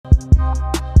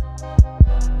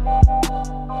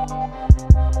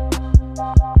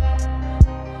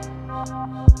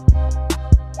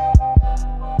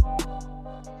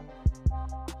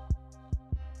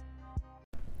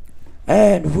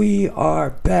And we are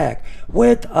back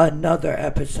with another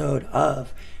episode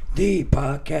of the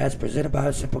podcast presented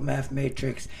by Simple Math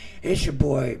Matrix. It's your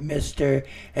boy, Mr.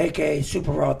 aka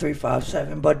Super Raw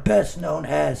 357, but best known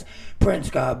as Prince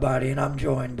Godbody, and I'm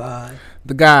joined by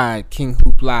the guy, King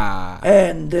Hoopla.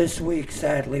 And this week,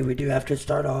 sadly, we do have to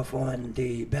start off on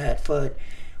the bad foot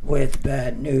with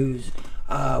bad news.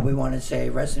 We want to say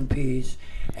rest in peace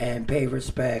and pay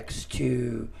respects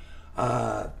to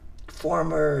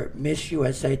former Miss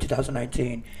USA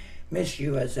 2019, Miss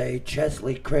USA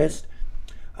Chesley Christ.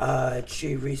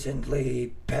 She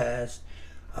recently passed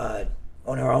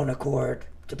on her own accord,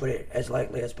 to put it as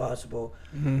lightly as possible.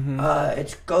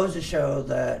 It goes to show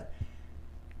that,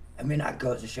 I mean, not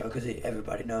goes to show because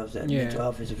everybody knows that mental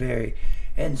health is a very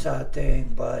inside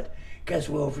thing, but I guess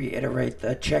we'll reiterate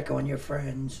the check on your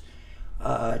friends,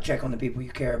 check on the people you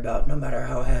care about, no matter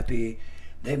how happy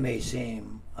they may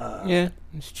seem. Yeah,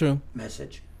 it's true.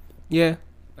 Message. Yeah,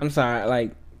 I'm sorry.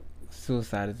 Like,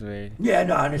 suicide is very. Yeah,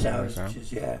 no, I understand. It's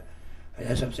just,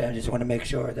 that's what I'm saying. I just want to make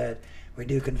sure that we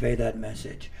do convey that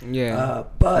message. Yeah.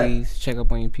 But please check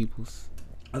up on your peoples.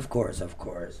 Of course.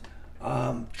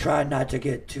 Try not to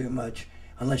get too much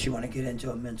unless you want to get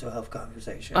into a mental health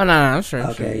conversation. Oh no, I'm sure.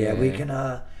 Okay, yeah, we can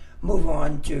move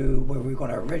on to where we're going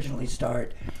to originally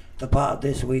start the pod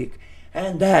this week,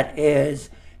 and that is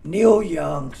Neil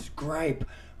Young's gripe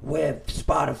with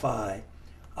Spotify,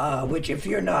 which, if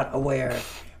you're not aware,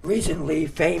 recently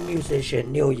famed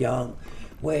musician Neil Young,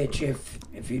 which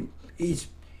he's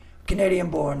Canadian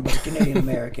born but Canadian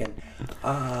American,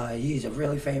 he's a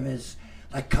really famous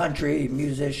country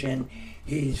musician.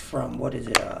 He's from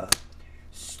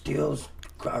Stills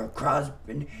or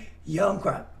Crosby, Young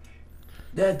Crosby.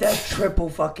 That triple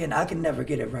fucking, I can never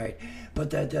get it right,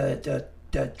 but the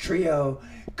trio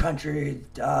country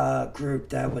group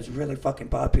that was really fucking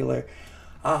popular.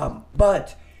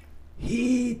 But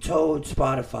he told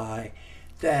Spotify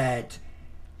that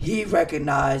he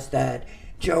recognized that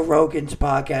Joe Rogan's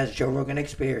podcast, Joe Rogan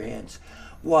Experience,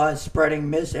 was spreading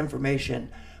misinformation,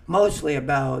 mostly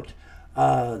about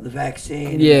the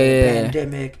vaccine, the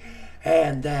pandemic,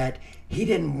 and that he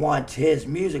didn't want his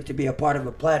music to be a part of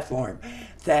a platform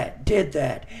that did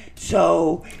that.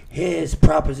 So his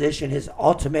proposition, his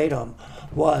ultimatum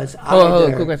was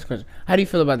either... Quick question. How do you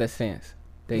feel about that stance?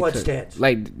 What stance?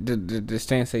 Like the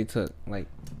stance they took, like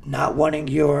not wanting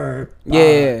your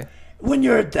when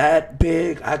you're that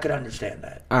big, I could understand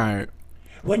that. All right.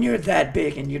 When you're that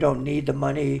big and you don't need the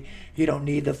money, you don't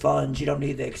need the funds, you don't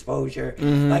need the exposure.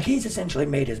 Like, he's essentially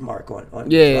made his mark on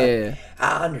yeah.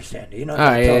 I understand it. You know,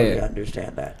 I totally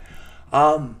understand that.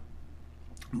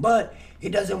 But he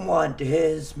doesn't want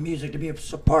his music to be a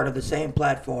part of the same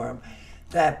platform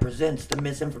that presents the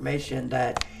misinformation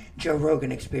that Joe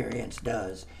Rogan Experience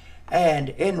does. And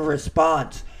in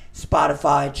response,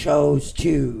 Spotify chose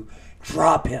to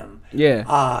drop him.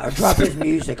 Or drop his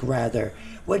music, rather,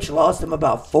 which lost him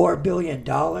about $4 billion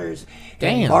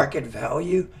in market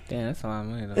value. Damn, that's a lot of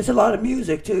money, though. It's a lot of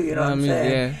music, too, you know what I'm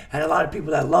saying? Yeah. And a lot of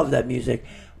people that love that music.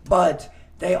 But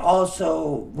they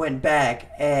also went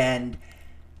back and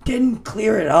didn't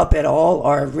clear it up at all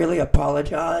or really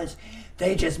apologize.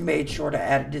 They just made sure to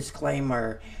add a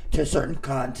disclaimer to certain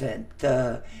content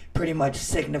to pretty much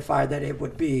signify that it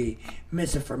would be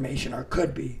misinformation or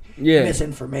could be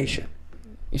misinformation.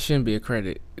 It shouldn't be a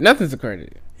credit. Nothing's a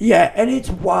credit. Yeah, and it's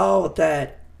wild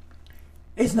that...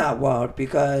 It's not wild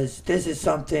because this is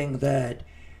something that,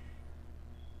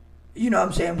 you know what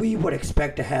I'm saying, we would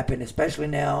expect to happen, especially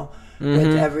now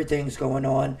with everything's going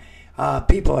on.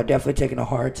 People are definitely taking a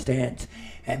hard stance,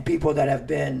 and people that have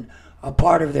been a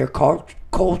part of their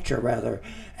culture, rather,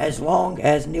 as long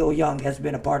as Neil Young has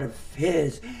been a part of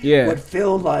his, would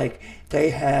feel like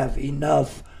they have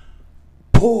enough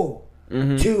pull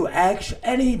to action,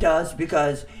 and he does,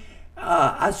 because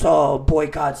I saw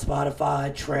boycott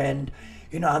Spotify trend.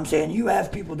 You know what I'm saying? You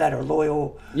have people that are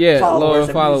loyal followers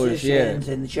of musicians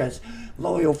and just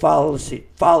loyal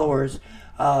followers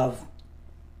of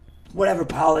whatever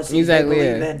policies they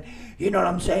believe in. You know what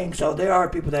I'm saying? So there are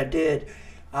people that did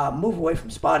move away from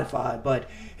Spotify, but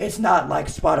it's not like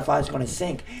Spotify is going to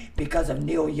sink because of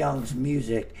Neil Young's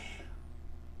music.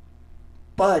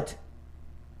 But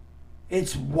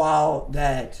it's wild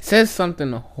that... Says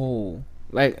something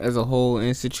as a whole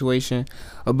in situation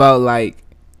about, like,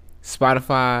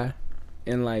 Spotify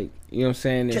and, like, you know what I'm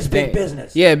saying? Just big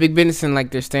business. Yeah, big business and,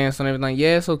 like, their stance on everything. Like,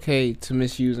 yeah, it's okay to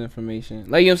misuse information.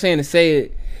 Like, you know what I'm saying? To say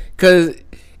it. Because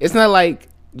it's not like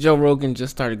Joe Rogan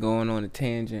just started going on a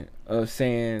tangent of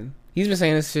saying he's been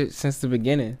saying this shit since the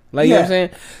beginning. Like you know what I'm saying?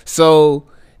 So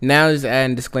now he's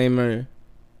adding disclaimer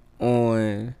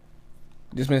on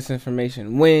this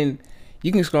misinformation. When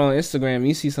you can scroll on Instagram and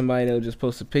you see somebody that'll just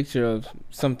post a picture of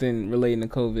something relating to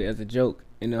COVID as a joke,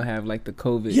 and they'll have like the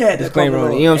COVID disclaimer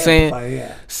on it. You know what I'm saying?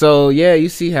 Yeah. So yeah, you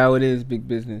see how it is big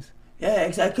business. Yeah,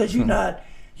 exactly. Because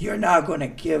you're not going to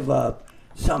give up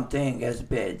something as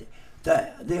big.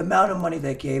 The amount of money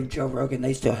they gave Joe Rogan,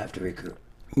 they still have to recoup.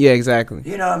 Yeah, exactly.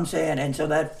 You know what I'm saying? And so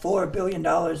that $4 billion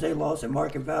they lost in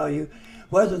market value,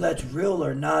 whether that's real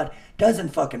or not, doesn't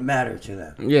fucking matter to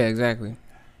them. Yeah, exactly.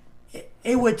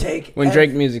 It would take... When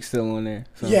Drake music's still on there.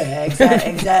 So. Yeah,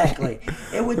 exactly.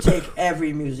 It would take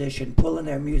every musician pulling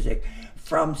their music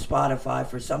from Spotify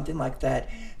for something like that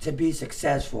to be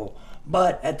successful.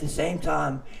 But at the same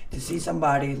time, to see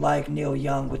somebody like Neil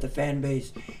Young with the fan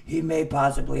base he may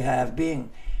possibly have,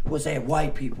 being, we'll say,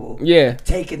 white people,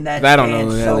 taking that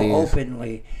stance so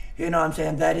openly, you know what I'm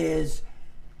saying? That is,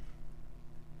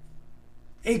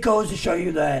 it goes to show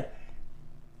you that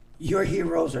your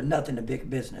heroes are nothing to big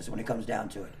business when it comes down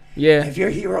to it. Yeah. If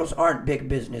your heroes aren't big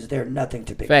business, they're nothing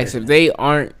to big Facts. business. If they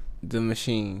aren't the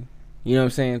machine, you know what I'm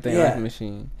saying? If they aren't the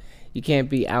machine, you can't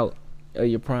be out of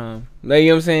your prime. Like, you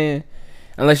know what I'm saying?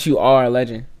 Unless you are a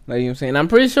legend. Like, you know what I'm saying? I'm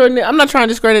pretty sure, I'm not trying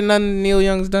to discredit nothing Neil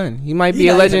Young's done. He might be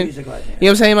a legend. You know what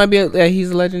I'm saying? He might be he's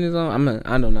a legend his own.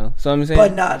 I don't know. So I'm saying.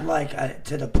 But not like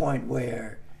to the point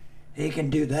where he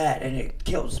can do that and it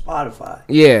kills Spotify.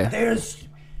 Yeah.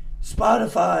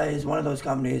 Spotify is one of those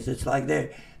companies. It's like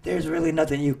there's really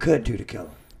nothing you could do to kill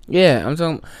him. Yeah, I'm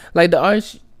talking like the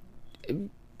artist.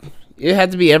 It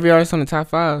had to be every artist on the top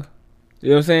 5. You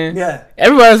know what I'm saying? Yeah.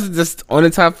 Everybody's just on the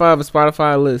top 5 of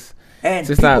Spotify list. And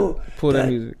just people, pull that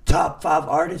music. Top 5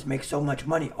 artists make so much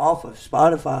money off of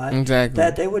Spotify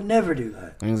that they would never do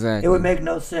that. Exactly. It would make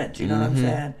no sense. You know what I'm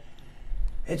saying?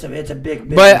 It's a big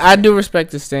business. But I do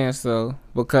respect the stance though,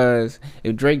 because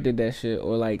if Drake did that shit,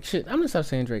 or like shit, I'm gonna stop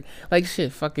saying Drake. Like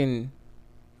shit, fucking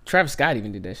Travis Scott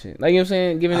even did that shit. Like, you know what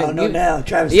I'm saying? I don't know now.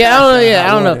 Travis Scott. I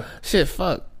don't know. Shit,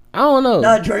 fuck. I don't know.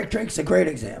 No, Drake's a great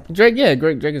example. Drake is a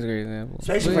great example.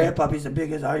 Especially for hip hop, he's the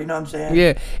biggest artist. You know what I'm saying?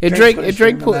 Yeah. If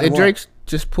Drake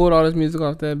just pulled all this music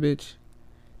off that bitch,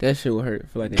 that shit would hurt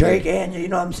for like Drake and you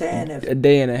know what I'm saying? A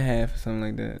day and a half or something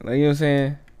like that. Like, you know what I'm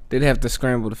saying? They'd have to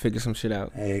scramble to figure some shit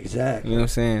out. Exactly. You know what I'm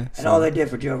saying? And all they did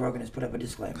for Joe Rogan is put up a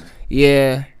disclaimer.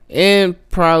 Yeah, and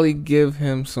probably give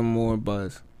him some more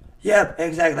buzz. Yep,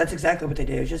 exactly. That's exactly what they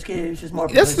did. It's just more.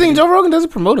 That's the thing. Joe Rogan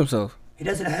doesn't promote himself. He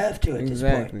doesn't have to at this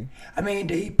point. I mean,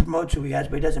 he promotes who he has,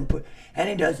 but he doesn't put. And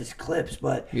he does his clips,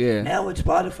 but now with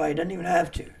Spotify, he doesn't even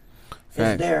have to.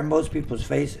 It's there in most people's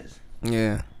faces.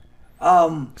 Yeah.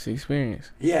 It's the experience.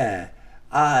 Yeah.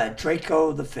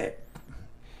 Draco the Fit.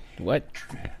 What?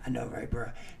 I know, right,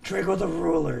 bro? Draco the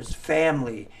Ruler's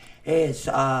family is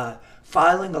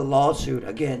filing a lawsuit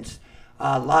against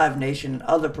Live Nation and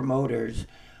other promoters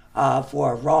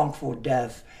for a wrongful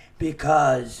death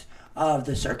because of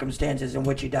the circumstances in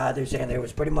which he died. They're saying there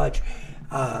was pretty much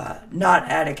not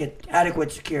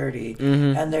adequate security,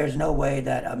 and there's no way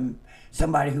that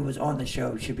somebody who was on the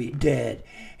show should be dead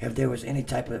if there was any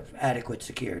type of adequate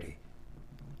security.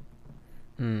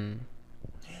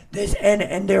 This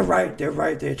and they're right.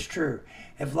 It's true.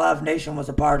 If Live Nation was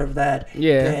a part of that,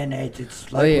 then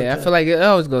it's like. I feel like it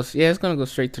always goes. Yeah, it's gonna go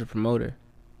straight to the promoter.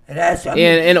 It has to.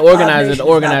 And organize it.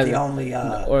 Not the only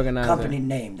company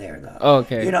name there, though. Oh,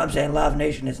 okay. You know what I'm saying? Live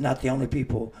Nation is not the only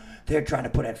people they're trying to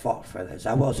put at fault for this.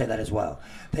 I will say that as well.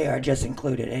 They are just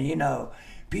included, and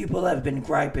people have been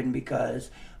griping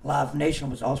because Live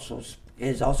Nation is also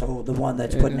the one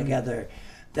that's putting together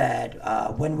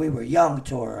that When We Were Young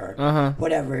tour, or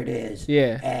whatever it is.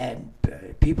 Yeah. And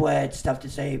people had stuff to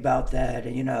say about that,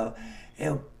 and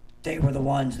they were the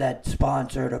ones that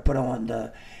sponsored or put on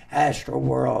the Astro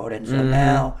World, and so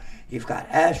now you've got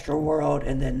Astro World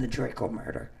and then the Draco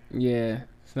murder. Yeah,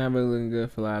 it's not really looking good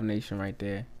for Live Nation right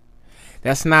there.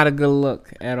 That's not a good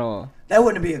look at all. That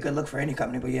wouldn't be a good look for any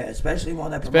company, but yeah, especially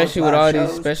one that promotes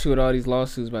especially with all these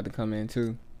lawsuits about to come in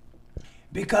too.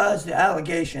 Because the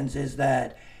allegations is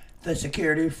that the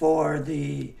security for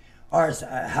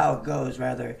how it goes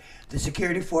rather, the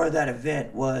security for that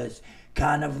event was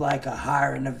kind of like a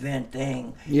hiring event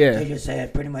thing. Yeah. They just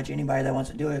said pretty much anybody that wants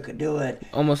to do it could do it.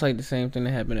 Almost like the same thing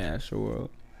that happened at Astro World.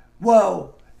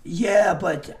 Well, yeah,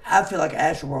 but I feel like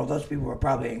Astro World, those people were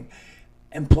probably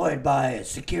employed by a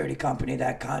security company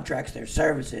that contracts their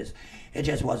services. It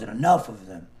just wasn't enough of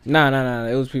them. No.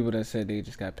 It was people that said they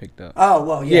just got picked up. Oh,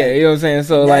 well, yeah. Yeah, you know what I'm saying?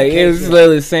 So, like, it was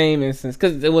literally the same instance.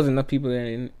 Because there wasn't enough people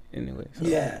there anyway. So.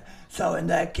 Yeah. So in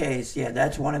that case, yeah,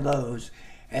 that's one of those.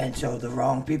 And so the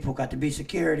wrong people got to be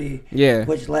security, Yeah.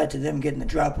 which led to them getting the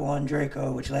drop on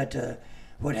Draco, which led to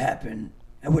what happened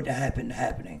and what happened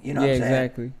happening. You know Yeah, what I'm saying?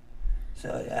 exactly.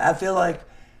 So yeah, I feel like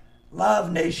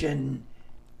Live Nation.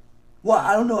 Well,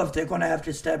 I don't know if they're going to have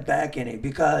to step back any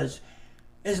because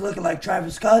it's looking like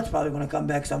Travis Scott's probably going to come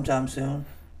back sometime soon.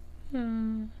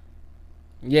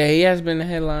 Yeah, he has been in the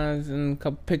headlines and a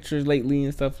couple pictures lately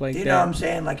and stuff like You that. know what I'm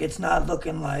saying? Like it's not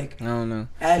looking like I don't know.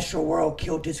 Astro World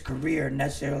killed his career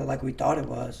necessarily like we thought it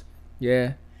was.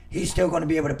 Yeah. He's still going to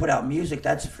be able to put out music,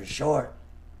 that's for sure.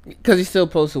 Because he still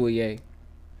posted with Ye.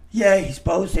 Yeah, he's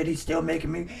posted. He's still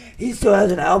making music. He still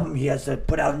has an album he has to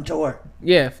put out and tour.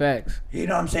 Yeah, facts. You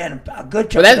know what I'm saying? A good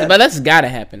But chunk. that's gotta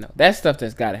happen though. That's stuff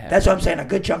that's gotta happen. That's what I'm saying. A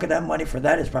good chunk of that money for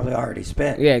that is probably already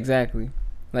spent. Yeah, exactly.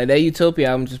 Like that Utopia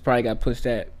album just probably got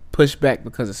pushed back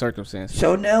because of circumstances.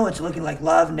 So now it's looking like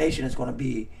Live Nation is going to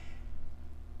be.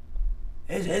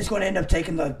 It's going to end up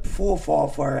taking the full fall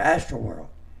for Astro World.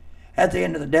 At the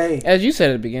end of the day. As you said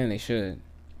at the beginning, they should.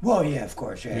 Well, yeah, of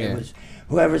course. Yeah. Yeah. It was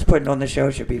whoever's putting on the show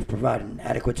should be providing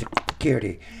adequate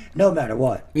security, no matter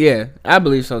what. Yeah, I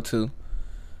believe so too.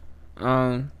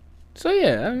 So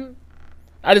yeah,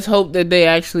 I just hope that they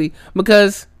actually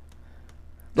because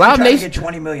Live They're trying Nation. to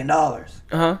get $20 million.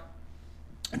 Huh?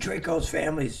 Draco's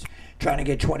family's trying to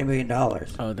get $20 million.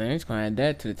 Oh, they're just gonna add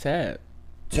that to the tab.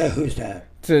 So who's that?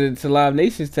 To Live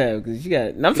Nation's tab because you got.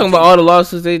 And I'm talking about all the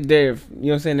lawsuits they're. You know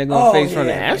what I'm saying? They're gonna face from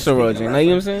the Astro World. Like, you know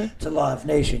what I'm saying? To Live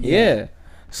Nation. Yeah.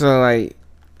 So like,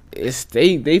 it's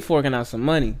they forking out some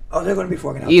money. Oh, they're gonna be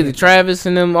forking out. Either Travis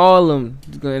and them, all of them,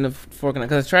 gonna end up forking out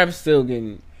because Travis still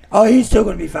getting. Oh, he's still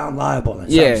gonna be found liable. In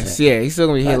some Yes, sense. yeah, he's still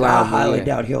gonna be hit Like, I liable. highly Yeah.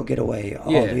 doubt he'll get away.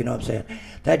 Yeah. You know what I'm saying?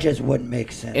 That just wouldn't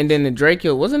make sense. And then the Drake,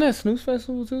 wasn't that Snoop's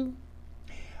festival too?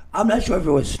 I'm not sure if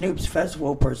it was Snoop's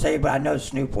festival per se, but I know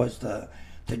Snoop was the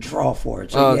draw for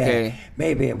it. So Oh, okay. yeah,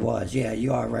 maybe it was. Yeah,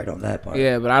 you are right on that part.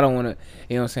 Yeah, but I don't want to.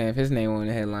 You know what I'm saying? If his name on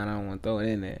the headline, I don't want to throw it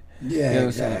in there. Yeah, You know what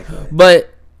I'm saying? exactly.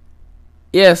 But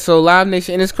yeah, so Live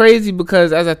Nation, and it's crazy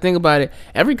because as I think about it,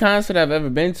 every concert I've ever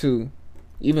been to,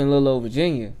 even Little Old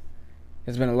Virginia,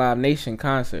 has been a Live Nation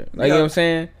concert. Like, you know what I'm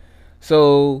saying?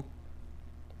 So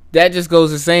that just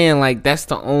goes to saying, like, that's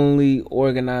the only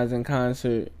organizing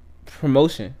concert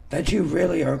promotion that you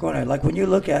really are gonna like when you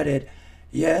look at it.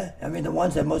 Yeah, I mean the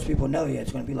ones that most people know. Yeah,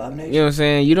 it's gonna be Live Nation. You know what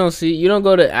I'm saying? You don't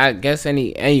go to, I guess,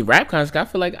 any rap concert. I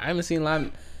feel like I haven't seen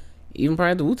live even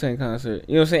prior to the Wu-Tang concert.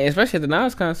 You know what I'm saying? Especially at the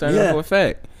Nas concert, I know for a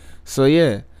fact. So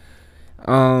yeah,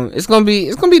 it's gonna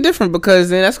be different because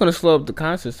then that's gonna slow up the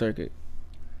concert circuit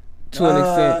to an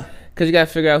extent because you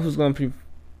gotta figure out who's gonna be.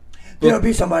 There'll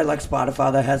be somebody like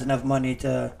Spotify that has enough money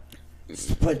to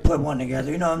put one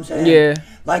together. You know what I'm saying? Yeah.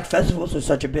 Like festivals are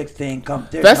such a big thing.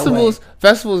 Festivals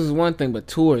is one thing, but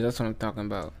tours, that's what I'm talking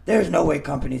about. There's no way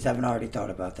companies haven't already thought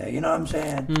about that. You know what I'm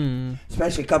saying?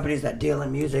 Especially companies that deal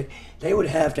in music, they would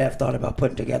have to have thought about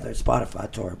putting together a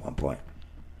Spotify tour at one point,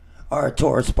 or a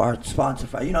tour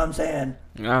sponsored by. You know what I'm saying?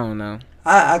 I don't know.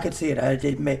 I could see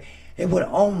it. It would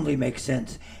only make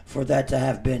sense for that to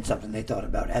have been something they thought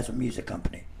about as a music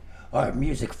company, or a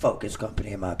music focused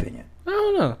company, in my opinion. I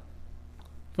don't know.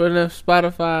 For enough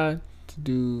Spotify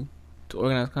to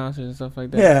organize concerts and stuff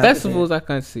like that. Yeah, festivals I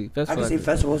can see. I can see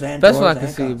festivals and festivals tours I can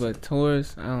and see, concerts. but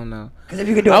tours I don't know. Because if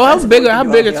you could do How festival, bigger you could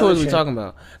do all the tours other we shit. talking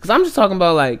about? Because I'm just talking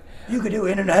about like You could do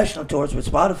international tours with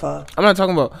Spotify. I'm not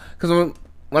talking about because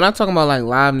when I'm talking about like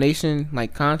Live Nation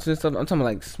like concerts and stuff, I'm talking about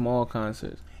like small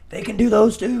concerts. They can do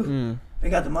those too. They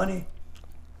got the money.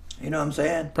 You know what I'm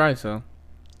saying? Probably so.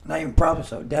 Not even probably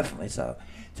so. Definitely so.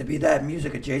 To be that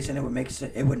music adjacent, it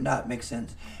would not make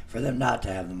sense for them not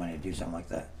to have the money to do something like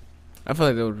that. I feel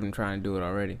like they would have been trying to do it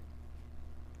already.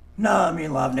 No, I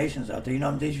mean Live Nation's out there. You know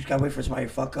what I'm saying? You just gotta wait for somebody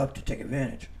to fuck up to take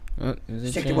advantage.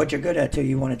 Stick to what you're good at till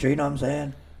you want to. You know what I'm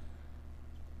saying?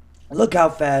 Look how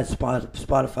fast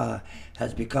Spotify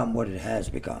has become what it has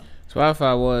become.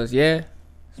 Spotify was, yeah.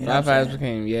 You know what I'm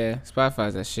saying?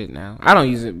 Spotify's that shit now. I don't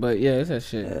use it, but yeah, it's that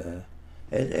shit.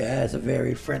 It has a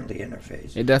very friendly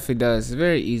interface. It definitely does. It's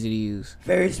very easy to use.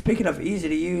 Speaking of easy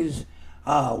to use,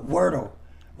 Wordle,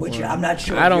 which I'm not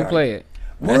sure. I don't play it.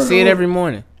 I see it every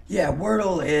morning. Yeah,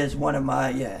 Wordle is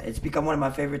it's become one of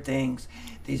my favorite things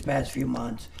these past few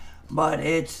months. But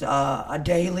it's a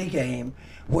daily game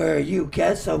where you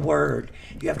guess a word.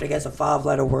 You have to guess a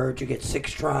 5-letter word. You get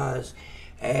 6 tries,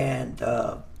 and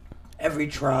every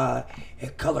try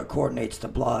it color coordinates the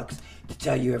blocks to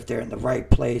tell you if they're in the right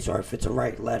place or if it's a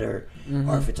right letter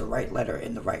or if it's a right letter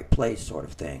in the right place, sort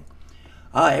of thing.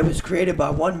 It was created by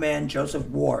one man, Joseph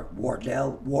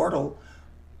Wardle.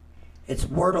 It's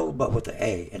Wordle, but with the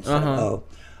A instead of O.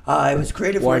 It was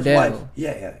created for his wife.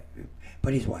 Yeah.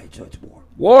 but he's white, so it's Ward.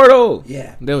 Wardle.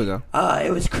 Yeah. There we go.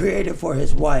 It was created for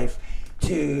his wife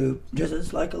to just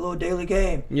it's like a little daily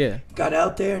game. Yeah. Got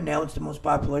out there, and now it's the most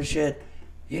popular shit.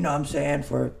 You know what I'm saying?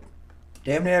 For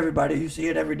damn near everybody, you see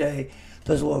it every day.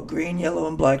 Those little green, yellow,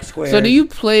 and black squares. So do you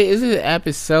play? Is it the app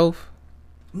itself?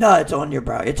 No, it's on your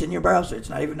browser. It's in your browser. It's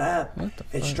not even an app. What the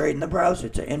It's fuck? straight in the browser.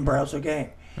 It's an in-browser game.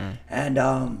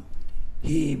 And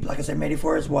he, like I said, made it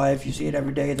for his wife. You see it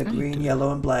every day. The green,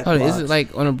 yellow, and black. Hold on, is blocks. it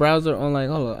like on a browser? On like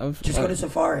hold on. Just go to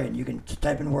Safari and you can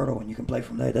type in Wordle and you can play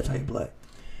from there. That's how you play.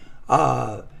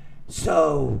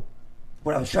 So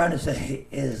what I was trying to say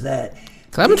is that.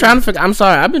 Cause I've been trying to figure. I'm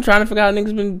sorry. I've been trying to figure out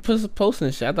niggas been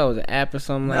posting shit. I thought it was an app or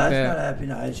something No, like it's that. not happy.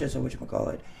 No, it's just a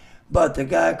whatchamacallit. But the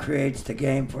guy creates the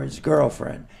game for his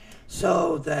girlfriend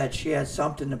so that she has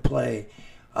something to play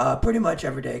pretty much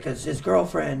every day. Because his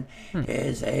girlfriend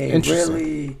is a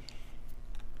really...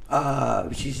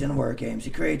 she's in word games.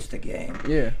 He creates the game.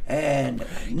 Yeah. And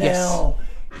now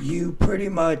you pretty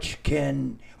much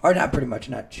can... Or not pretty much,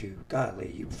 not you.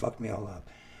 Godly, you fucked me all up.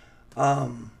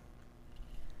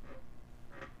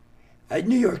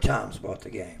 New York Times bought the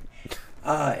game.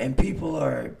 And people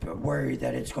are worried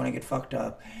that it's going to get fucked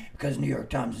up because New York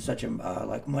Times is such a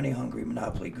like money-hungry,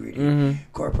 monopoly-greedy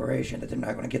corporation that they're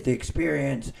not going to get the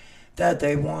experience that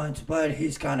they want. But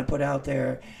he's kind of put out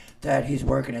there that he's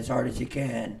working as hard as he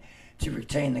can to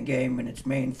retain the game in its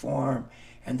main form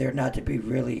and there not to be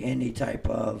really any type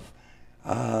of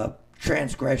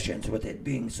transgressions with it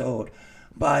being sold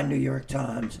by New York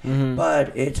Times.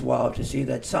 But it's wild to see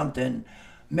that something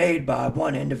made by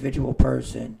one individual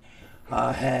person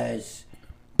has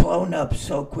blown up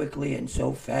so quickly and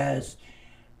so fast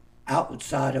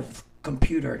outside of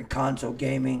computer and console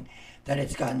gaming that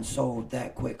it's gotten sold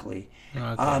that quickly.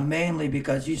 Okay. Mainly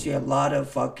because you see a lot of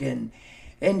fucking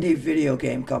indie video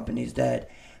game companies that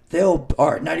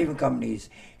or not even companies,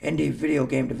 indie video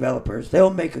game developers, they'll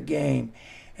make a game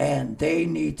and they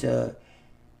need to,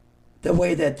 the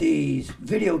way that these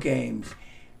video games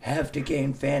have to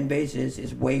gain fan bases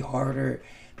is way harder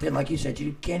than, like you said,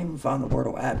 you can't even find the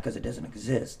Wordle app because it doesn't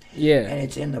exist. Yeah. And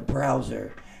it's in the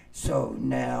browser. So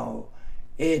now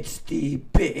it's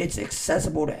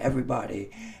accessible to everybody.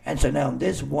 And so now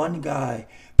this one guy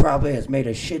probably has made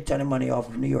a shit ton of money off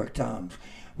of New York Times.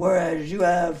 Whereas you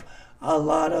have a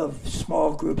lot of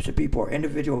small groups of people or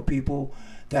individual people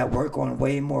that work on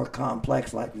way more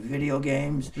complex like video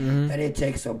games that it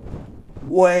takes a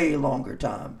way longer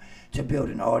time to build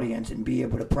an audience and be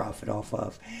able to profit off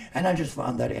of. And I just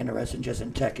found that interesting just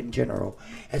in tech in general,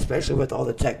 especially with all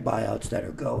the tech buyouts that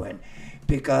are going.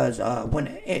 Because when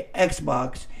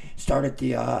Xbox started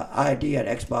the ID at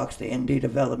Xbox, the indie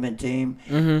development team,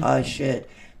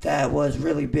 that was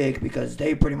really big because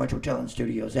they pretty much were telling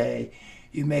studios, hey,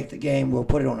 you make the game, we'll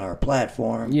put it on our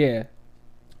platform. Yeah.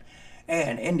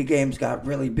 And indie games got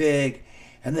really big.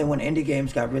 And then when indie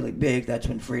games got really big, that's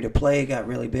when free-to-play got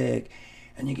really big.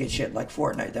 And you get shit like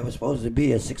Fortnite that was supposed to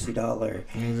be a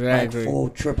 $60 like full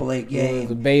AAA game. It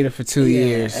was a beta for 2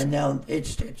 years. And now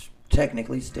it's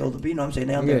technically still you know what I'm saying?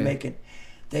 Now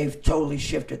they've totally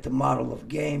shifted the model of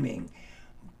gaming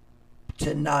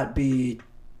to not be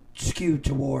skewed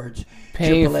towards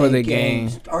paying AAA for the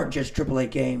games, game. or just AAA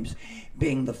games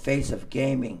being the face of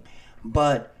gaming.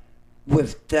 But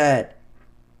with that,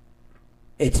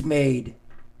 it's made...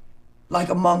 Like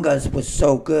Among Us was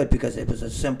so good because it was a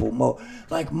simple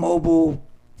mobile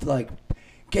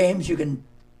games you can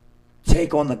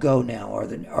take on the go now are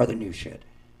the new shit.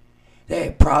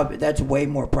 That's way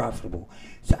more profitable.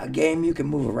 So a game you can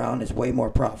move around is way more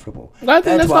profitable.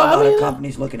 That's why a lot of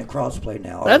companies looking at crossplay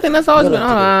now. I think that's always been.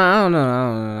 I don't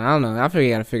know. I figure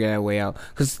you gotta figure that way out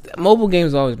because mobile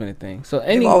games have always been a thing. So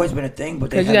they've always been a thing, but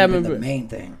they haven't been the main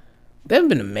thing. They haven't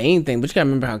been the main thing, but you gotta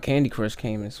remember how Candy Crush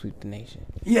came and swept the nation.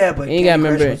 Yeah, but Candy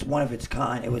Crush was one of its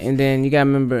kind. It was, and then you gotta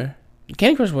remember,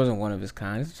 Candy Crush wasn't one of its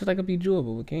kind. It's just like a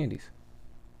Bejeweled with candies.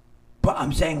 But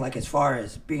I'm saying, like, as far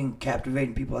as being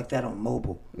captivating people like that on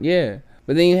mobile. Yeah,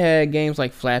 but then you had games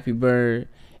like Flappy Bird.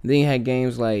 And then you had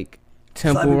games like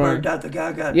Temple Flappy Run. Bird, the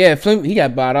guy got... Yeah, he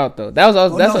got bought out though. That was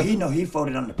also. He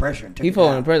folded under pressure and took he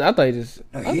folded under pressure. I thought he just.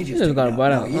 No, he just got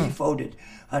bought out. He folded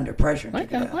under pressure and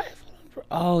took it out.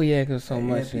 Oh yeah, cause so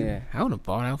much. Yeah, I would have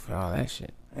bought out for all that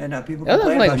shit. And people. That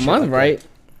was like a month, right?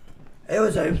 It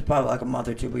was probably like a month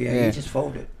or two, but yeah, he just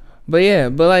folded. But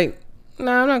I'm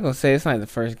not gonna say it's not the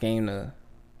first game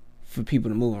for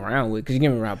people to move around with, cause you get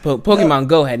me around. Pokemon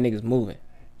Go had niggas moving.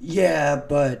 Yeah,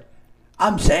 but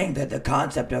I'm saying that the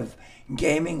concept of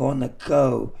gaming on the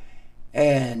go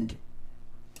and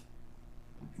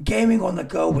gaming on the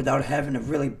go without having to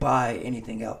really buy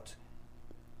anything else.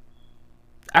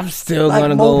 I'm still Like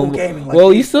gonna mobile go. gaming, like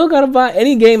Well, you still gotta buy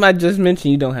any game I just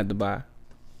mentioned. You don't have to buy.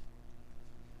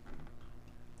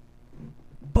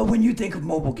 But when you think of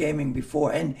mobile gaming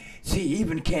before, and see,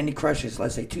 even Candy Crush is,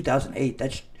 let's say, 2008.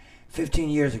 That's 15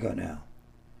 years ago now.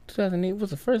 2008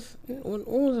 was the first. When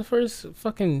was the first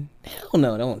fucking? Hell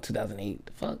no, that wasn't 2008.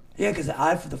 The fuck. Yeah, because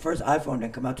the first iPhone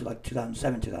didn't come out to like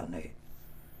 2007, 2008.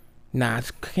 Nah,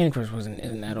 Candy Crush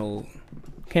isn't that old.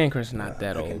 Candy Crush is not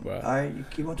that old, bro. All right, you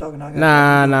keep on talking.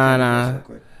 Nah.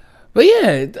 But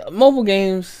yeah, mobile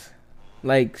games,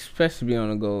 like, especially be on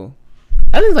the go.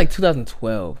 I think it's like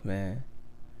 2012, man.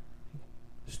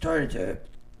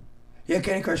 Yeah,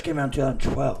 Candy Crush came out in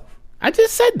 2012. I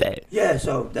just said that. Yeah,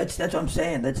 so that's what I'm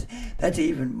saying. That's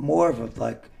even more of a,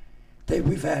 like,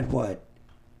 we've had what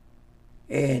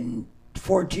in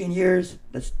 14 years.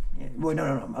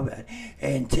 No, my bad.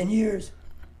 In 10 years,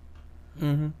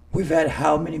 we've had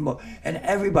how many more? And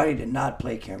everybody did not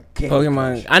play Candy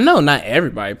Pokemon. Crush. I know not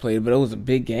everybody played it, but it was a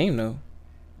big game though.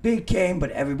 Big game,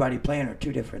 but everybody playing are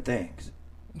two different things.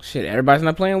 Shit, everybody's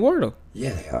not playing Wordle.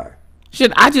 Yeah, they are.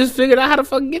 Shit, I just figured out how to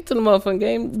fucking get to the motherfucking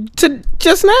game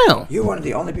just now. You're one of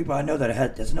the only people I know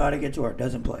that doesn't know how to get to it,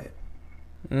 doesn't play it.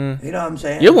 You know what I'm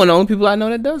saying? You're one of the only people I know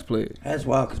that does play it. That's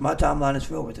wild, because my timeline is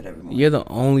filled with it every morning. You're the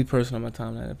only person on my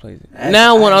timeline that plays it.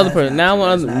 One other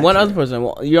person.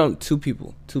 Well, you're on two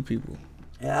people.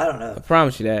 Yeah, I don't know. I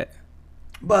promise you that.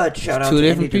 But shout out two to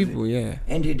different people, yeah.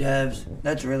 Indie devs.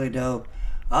 That's really dope.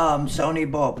 Sony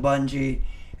bought Bungie,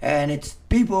 and it's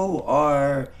people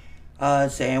are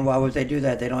saying, why would they do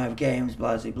that? They don't have games,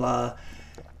 blah, blah, blah.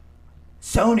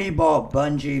 Sony bought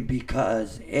Bungie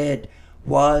because it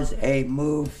was a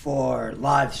move for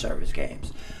live service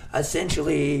games.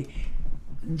 Essentially,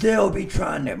 they'll be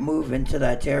trying to move into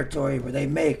that territory where they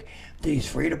make these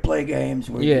free-to-play games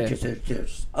where you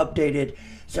just updated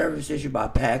services, you buy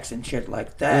packs and shit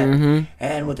like that.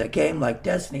 And with a game like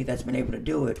Destiny that's been able to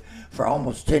do it for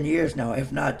almost 10 years now,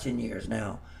 if not 10 years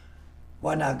now,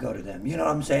 why not go to them? You know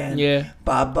what I'm saying? Yeah.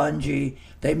 Buy Bungie.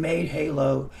 They made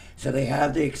Halo, so they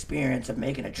have the experience of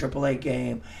making a AAA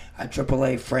game, a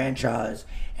AAA franchise,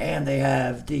 and they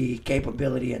have the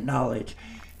capability and knowledge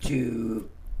to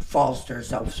foster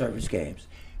self-service games.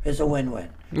 It's a win-win.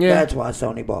 Yeah. That's why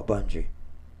Sony bought Bungie.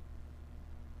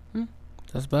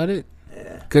 That's about it.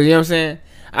 Yeah. Because, you know what I'm saying?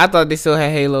 I thought they still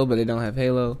had Halo, but they don't have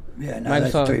Halo. Yeah, now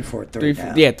that's 343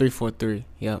 now. Yeah, 343.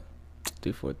 Yep.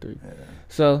 343. Yeah.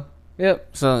 So, yep.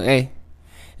 So, hey,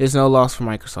 there's no loss for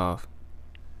Microsoft.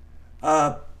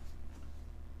 I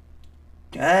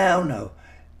don't know.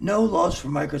 No loss for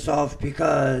Microsoft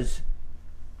because,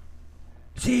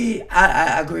 see,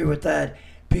 I agree with that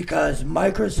because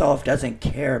Microsoft doesn't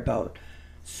care about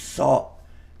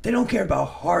They don't care about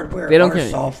hardware or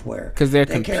software. Because they're a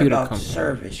computer about company.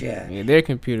 Service, yeah. Yeah, they're a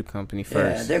computer company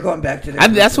first. Yeah, they're going back to their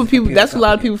that's what people. That's company. A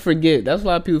lot of people forget. That's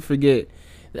what a lot of people forget.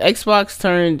 The Xbox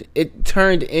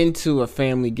turned into a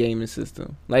family gaming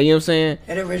system. Like, you know what I'm saying?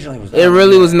 It originally was. It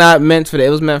really was not meant for that. It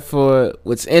was meant for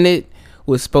what's in it,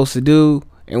 what it's supposed to do,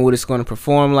 and what it's going to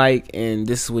perform like. And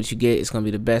this is what you get. It's going to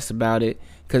be the best about it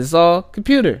because it's all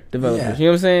computer developers. Yeah. You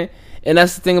know what I'm saying? And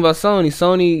that's the thing about Sony.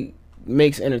 Sony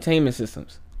makes entertainment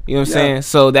systems. You know what I'm saying?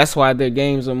 So that's why their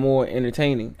games are more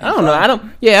entertaining. I don't know. I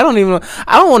don't even know.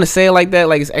 I don't want to say it like that,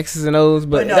 like it's X's and O's,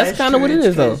 but no, that's kind of what it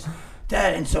is, though.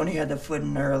 That and Sony had the foot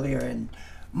in earlier, and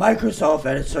Microsoft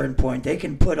at a certain point, they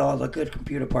can put all the good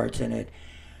computer parts in it.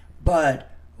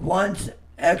 But once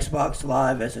Xbox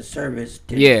Live as a service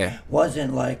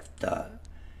wasn't like the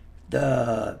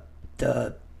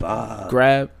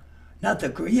grab. Not the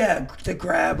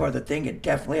grab or the thing it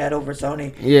definitely had over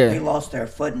Sony. Yeah. They lost their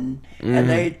footing and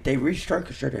they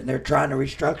restructured it and they're trying to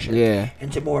restructure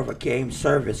into more of a game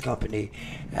service company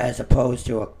as opposed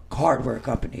to a hardware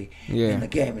company in the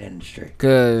gaming industry.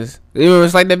 Because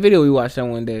it's like that video we watched that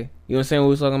one day. You know what I'm saying? We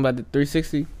was talking about the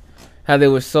 360. How there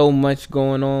was so much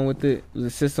going on with it. The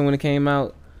system when it came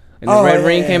out. And the Red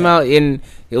Ring came out, and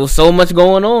it was so much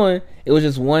going on. It was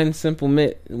just one simple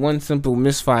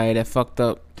misfire that fucked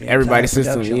up everybody's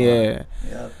system. Yeah.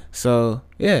 Yep. So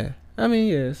I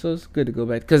mean, so it's good to go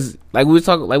back because like we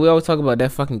always talk about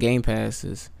that fucking Game Pass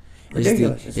is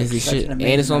ridiculous. It's the shit, and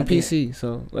it's on PC.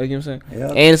 So like you know what I'm saying, yep.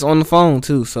 And it's on the phone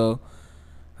too. So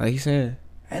like you said,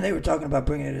 and they were talking about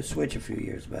bringing it to Switch a few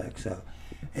years back. So.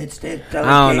 I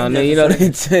don't know. You know,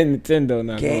 Nintendo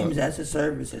not games as a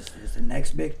service is the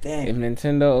next big thing. If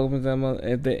Nintendo opens them up,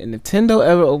 if Nintendo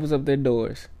ever opens up their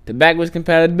doors to backwards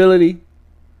compatibility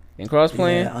and cross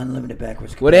playing, unlimited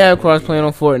backwards compatibility. Well, they have cross playing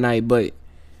on Fortnite, but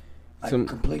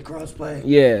complete cross play.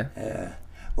 Yeah.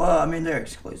 Well, I mean, they're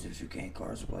exclusives. You can't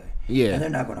cross play. Yeah. And they're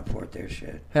not going to port their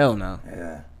shit. Hell no.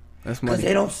 Yeah. That's Because money.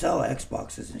 they don't sell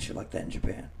Xboxes and shit like that in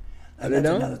Japan. They That's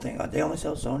don't? another thing. They only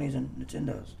sell Sonys and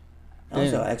Nintendos. They don't Damn.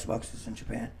 sell Xboxes in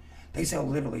Japan. They sell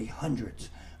literally hundreds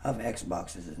of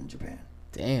Xboxes in Japan.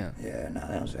 Damn. Yeah, no,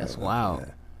 they don't sell. That's Xboxes. wild. Yeah.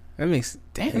 That makes.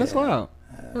 Damn, that's Yeah. wild.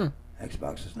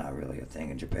 Xbox is not really a thing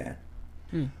in Japan.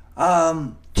 Hmm.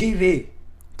 TV.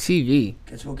 TV.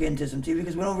 Guess we'll get into some TV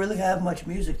because we don't really have much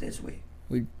music this week.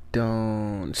 We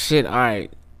don't. Shit. All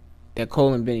right. That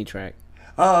Cole and Benny track.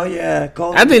 Oh yeah,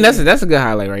 Cole. I think that's a good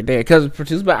highlight right there because it's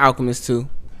produced by Alchemist too.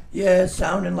 Yeah,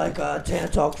 sounding like Tana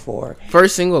Talk 4.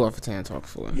 First single off of Tan Talk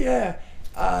 4. Yeah,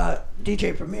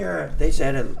 DJ Premier. They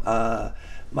said it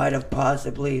might have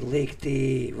possibly leaked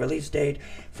the release date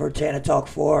for Tana Talk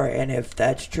 4, and if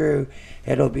that's true,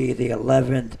 it'll be the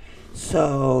 11th.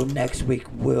 So next week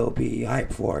we'll be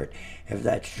hyped for it if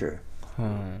that's true.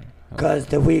 Because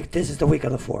this is the week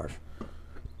of the 4th.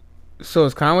 So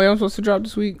is Conway I'm supposed to drop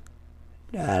this week?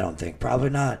 I don't think, probably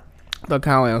not. I thought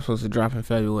Conway I'm supposed to drop in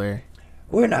February.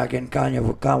 We're not getting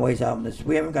Conway's album.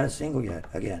 We haven't got a single yet.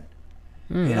 Again,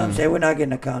 you know what I'm saying? We're not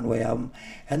getting a Conway album,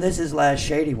 and this is last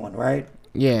Shady one, right?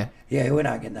 Yeah. Yeah, we're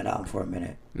not getting that album for a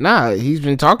minute. Nah, he's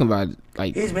been talking about it.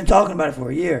 Like, He's been talking about it for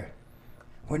a year.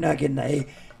 We're not getting that.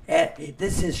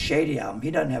 This is Shady album. He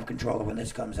doesn't have control of when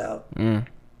this comes out. You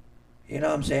know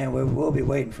what I'm saying? We'll be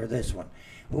waiting for this one.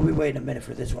 We'll be waiting a minute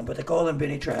for this one. But the Cole and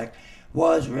Benny track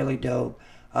was really dope.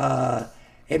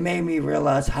 It made me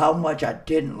realize how much I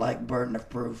didn't like Burden of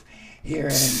Proof,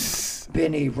 hearing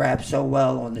Benny rap so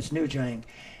well on this new joint.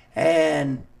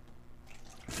 And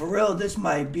for real, this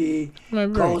might be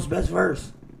Cole's best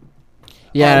verse.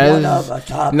 yeah, One this of is, a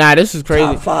top, this is crazy.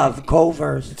 top 5 Cole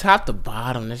verse. Top to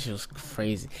bottom, this shit was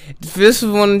crazy. This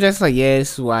was one of just like, yeah,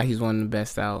 this is why he's one of the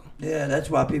best out. Yeah, that's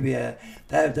why people. Yeah,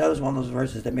 that was one of those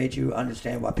verses that made you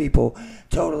understand why people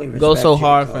totally respect Go so J.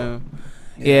 hard Cole. for him.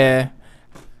 Yeah.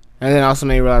 And then also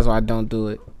made me realize why I don't do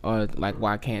it, or like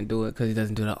why I can't do it, because he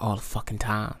doesn't do that all the fucking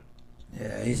time.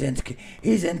 Yeah, he's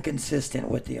inconsistent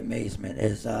with the amazement.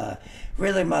 Is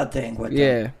really my thing with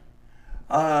Yeah. them.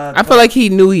 I feel like he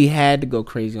knew he had to go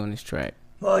crazy on this track.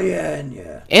 Well, yeah.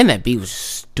 And that beat was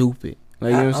stupid.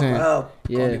 Like, you know what I'm saying? Well,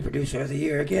 Yeah. gonna be producer of the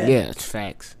year again. Yeah, it's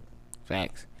facts.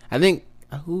 Facts. I think,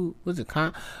 who was it?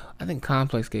 I think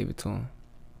Complex gave it to him.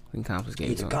 Complex gave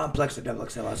it He's to a him. Complex or Double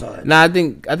XL. I saw that. Nah, I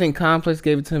think Complex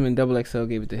gave it to him and Double XL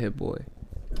gave it to Hit Boy.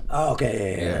 Oh,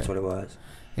 okay, yeah, Yeah. that's what it was.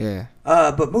 Yeah.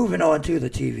 But moving on to the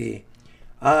TV.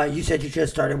 You said you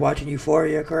just started watching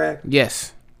Euphoria, correct?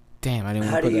 Yes. Damn, I didn't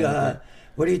want How to do put you that.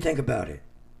 what do you think about it?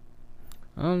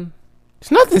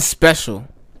 It's nothing special,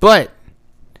 but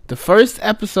the first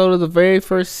episode of the very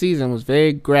first season was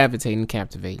very gravitating,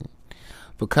 captivating,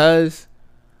 because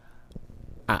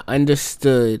I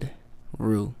understood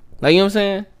Rue. Like, you know what I'm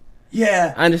saying?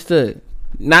 Yeah. I understood.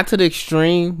 Not to the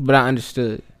extreme, but I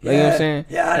understood. Like, you know what I'm saying?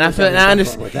 Yeah, and I feel, and I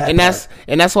understand,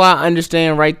 and that's why I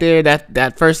understand right there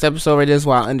that first episode right there is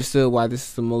why I understood why this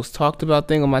is the most talked about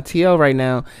thing on my TL right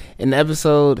now. And the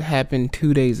episode happened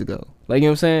 2 days ago. Like, you know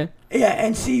what I'm saying? Yeah,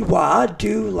 and see, while I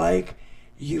do like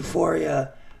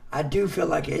Euphoria, I do feel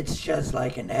like it's just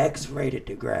like an X-rated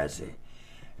Degrassi.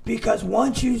 Because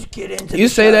once you get into You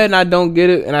the say show, that and I don't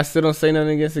get it, and I still don't say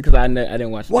nothing against it because I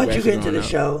didn't watch. once you Degrassi get into growing the up.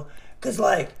 show, because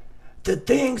like the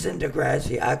things in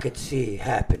Degrassi I could see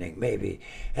happening maybe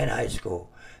in high school.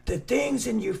 The things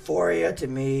in Euphoria to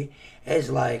me is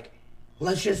like,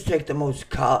 let's just take the most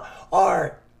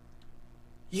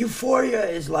Euphoria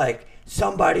is like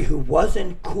somebody who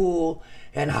wasn't cool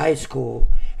in high school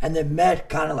and then met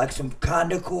kind of like some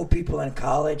kind of cool people in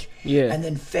college, Yeah. and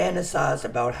then fantasized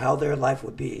about how their life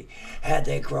would be had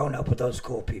they grown up with those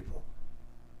cool people.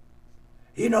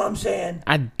 You know what I'm saying?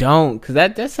 I don't, because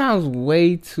that sounds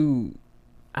way too.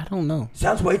 I don't know.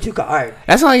 Sounds way too. All right.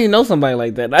 That's how you know somebody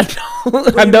like that. I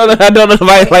don't. I don't know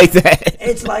somebody like that.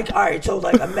 It's like, all right, so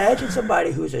like imagine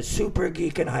somebody who's a super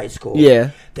geek in high school.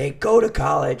 Yeah. They go to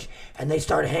college and they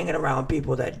start hanging around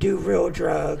people that do real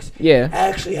drugs. Yeah.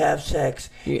 Actually have sex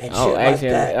Yeah. and Oh, shit actually,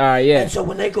 like that. all right, yeah. And so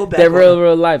when they go back That home,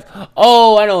 real life.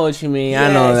 Oh, I know what you mean.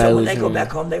 I know that. so when what they you go mean. back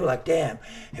home, they were like, damn,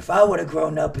 if I would have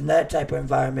grown up in that type of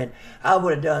environment, I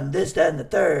would have done this, that, and the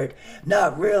third,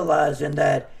 not realizing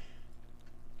that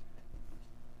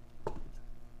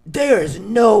there is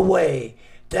no way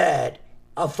that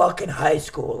a fucking high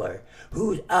schooler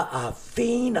who's a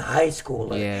fiend high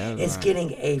schooler Yeah, that's is right.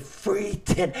 getting a free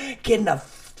 10, getting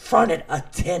fronted a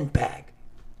 10-pack. I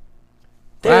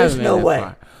There's haven't no made that way.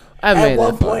 far. I haven't At made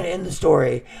one that far. point in the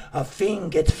story, a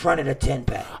fiend gets fronted a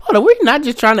 10-pack. Hold on, we're not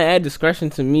just trying to add discretion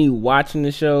to me watching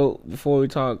the show before we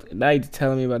talk. Now you're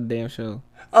telling me about the damn show.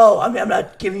 Oh, I mean, I'm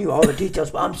not giving you all the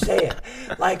details, but I'm saying,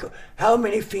 like, how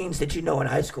many fiends did you know in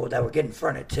high school that were getting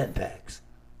fronted 10 packs?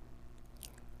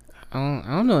 I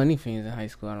don't know any fiends in high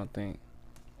school. I don't think.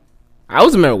 I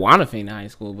was a marijuana fiend in high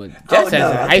school, but just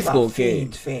as a high school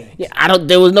kid. Fiends. Yeah,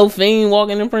 there was no fiend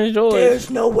walking in Prince George. There's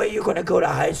no way you're gonna go to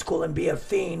high school and be a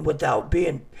fiend without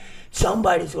being.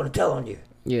 Somebody's gonna tell on you.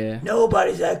 Yeah.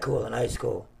 Nobody's that cool in high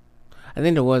school. I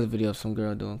think there was a video of some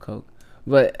girl doing coke,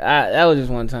 but that was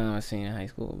just one time I seen in high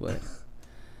school. But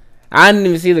I didn't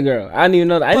even see the girl. I didn't even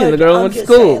know. I knew the girl went to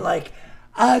school. Saying, like,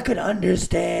 I could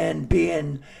understand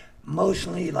being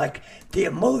emotionally, like, the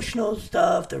emotional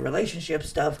stuff, the relationship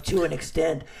stuff to an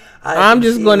extent. I'm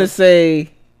just going to say,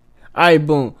 all right,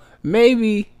 boom.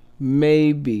 Maybe.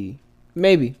 We're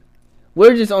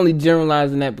just only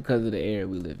generalizing that because of the era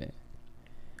we live in.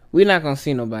 We're not going to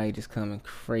see nobody just coming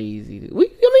crazy. You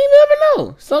never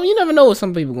know. You never know what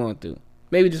some people going through.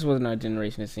 Maybe this wasn't our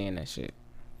generation of seeing that shit.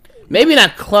 Maybe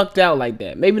not clucked out like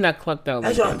that.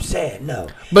 That's what I'm saying, no.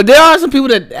 But there are some people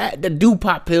that do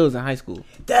pop pills in high school.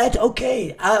 That's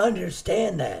okay. I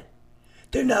understand that.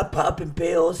 They're not popping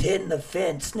pills, hitting the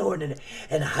fence, snorting it.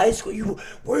 In high school,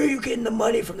 where are you getting the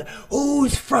money from?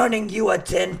 Who's fronting you a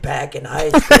 10-pack in high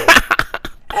school?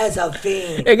 As a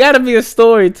fiend. There gotta be a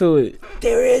story to it.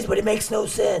 There is, but it makes no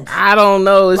sense. I don't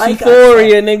know. It's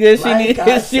euphoria, nigga. It's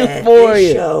euphoria.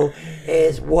 This show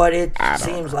is what it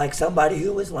seems like. Somebody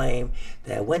who was lame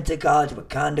that went to college with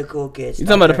kinda cool kids. You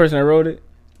talking about the person that wrote it?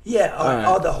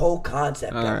 Yeah, or the whole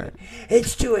concept of it.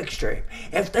 It's too extreme.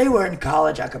 If they were in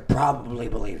college, I could probably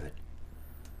believe it.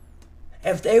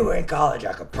 I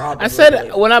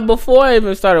said before I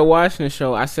even started watching the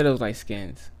show, I said it was like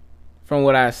Skins. From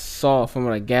what I saw, from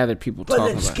what I gathered, people talking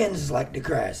about. But then Skins is like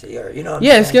Degrassi, or you know what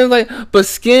I'm saying? Skins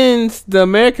Skins, the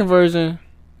American version,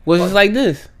 was just like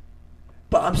this.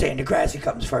 But I'm saying Degrassi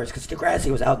comes first, because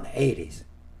Degrassi was out in the 80s.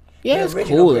 Yeah, it's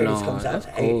cool and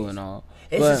all.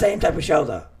 It's the same type of show,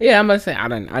 though. Yeah, I'm about to say I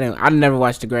never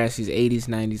watched Degrassi's 80s,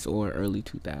 90s, or early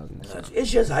 2000s. So.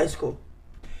 It's just high school.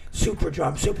 Super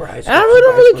high school. And I really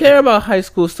don't really care about high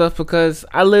school stuff because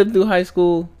I lived through high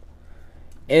school.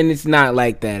 And it's not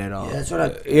like that at all. Yeah, that's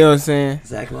what you know what I'm saying?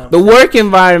 Exactly what I'm saying. Work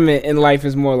environment in life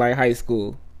is more like high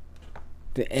school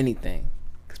than anything.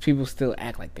 Because people still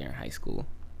act like they're in high school.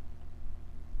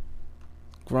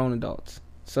 Grown adults.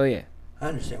 So, yeah. I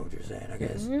understand what you're saying, I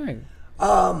guess. Yeah.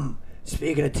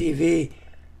 Speaking of TV,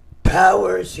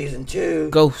 Power Season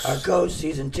 2. Ghost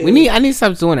Season 2. I need to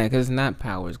stop doing that because it's not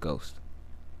Power, it's Ghost.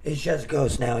 It's just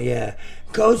Ghost now, yeah.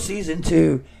 Ghost Season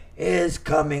 2 is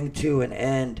coming to an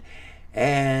end.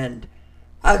 And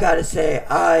I gotta say,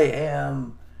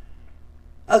 I'm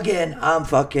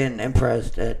fucking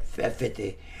impressed at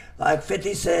 50. Like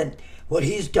 50 Cent, what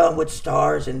he's done with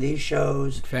stars in these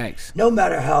shows. Facts. No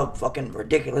matter how fucking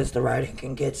ridiculous the writing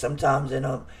can get sometimes in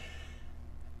them,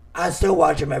 I still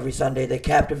watch him every Sunday. They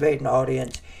captivate an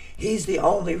audience. He's the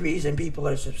only reason people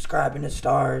are subscribing to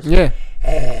stars. Yeah.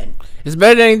 And it's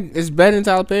better than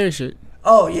Tyler Perry shit.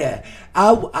 Oh yeah,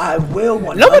 I will.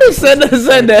 Nobody said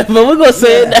that, but we're gonna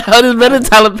say it now. It's better than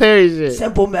Tyler Perry shit.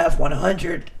 Simple Math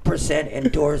 100%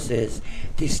 endorses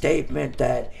the statement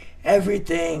that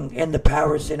everything in the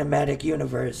Power Cinematic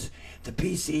Universe, the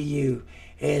PCU,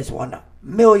 is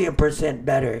 1,000,000%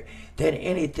 better than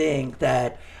anything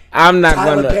that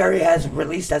Tyler Perry has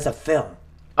released as a film.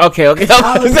 Okay. We're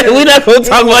not gonna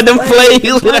talk about them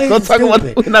plays. We're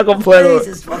not gonna play. Plays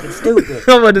is fucking stupid.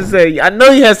 I'm about to say, I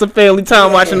know you had some family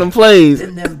time watching them plays.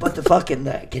 But the fucking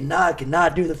cannot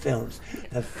do the films.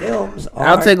 The films are.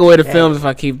 I'll take away the films if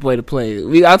I keep away the plays.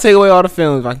 I'll take away all the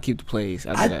films if I can keep the plays.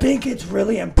 I think it's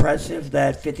really impressive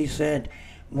that 50 Cent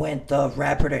went the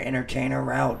rapper to entertainer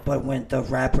route, but went the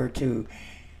rapper to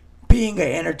being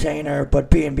an entertainer, but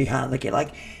being behind the kid.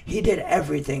 Like, he did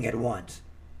everything at once.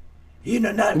 You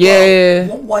know,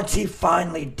 once he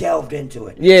finally delved into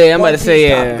it. Yeah, I'm about to say,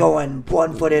 stopped going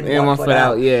 1 foot in, one foot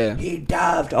out. Yeah. He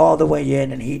dived all the way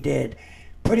in, and he did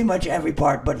pretty much every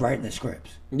part but writing the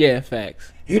scripts. Yeah,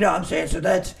 facts. You know what I'm saying? So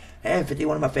that's, 50,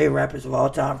 one of my favorite rappers of all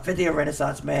time. 50, a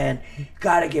Renaissance man.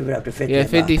 Gotta give it up to 50. Yeah,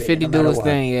 50 do his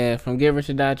thing, yeah. From Get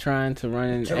Rich or Die Trying to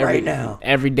running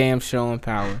every damn show on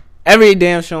Power. Every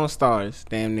damn show on Stars,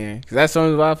 damn near. Because that's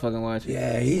something I fucking watch.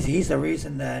 Yeah, he's the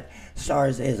reason that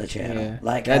Stars is a channel. Yeah.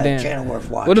 Like, a channel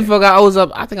worth watching. What the fuck? I was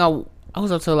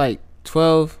up till like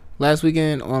 12 last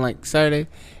weekend on like Saturday.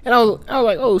 And I was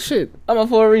like, oh shit, I'm up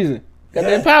for a reason. Got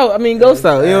that Power. Ghost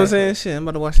out. You know what I'm saying? Shit, I'm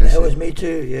about to watch that shit. That was me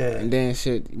too, yeah. And then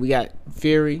shit, we got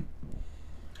Fury.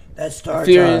 That starts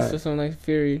Furious or something like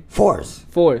Fury. Force.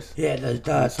 Force. Yeah,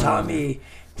 the Tommy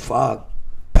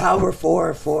Power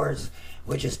 4 Force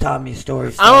which is Tommy's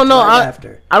story. I don't know. Right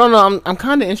after. I don't know. I'm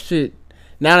kind of interested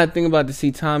now that I think about to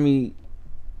see Tommy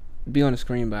be on the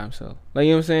screen by himself. Like,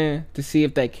 you know what I'm saying? To see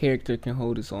if that character can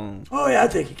hold its own. Oh yeah, I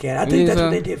think he can. I think that's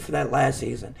what they did for that last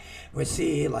season. We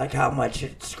see like how much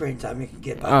screen time you can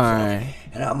get by yourself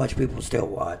and how much people still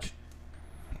watch.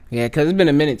 Yeah, because it's been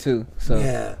a minute too. So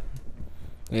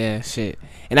yeah, shit.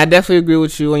 And I definitely agree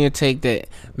with you on your take that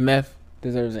Meth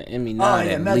deserves an Emmy.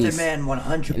 Method Man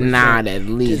 100%. Not at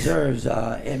least deserves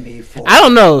Emmy for. I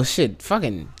don't know. Shit,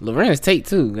 fucking Lorenz Tate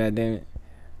too. Goddamn it.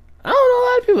 I don't know. A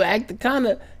lot of people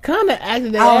kind of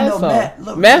acted their ass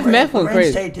off. Meth went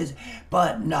crazy.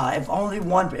 But nah, if only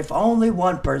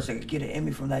one person could get an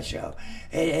Emmy from that show,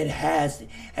 it has,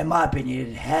 in my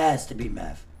opinion, it has to be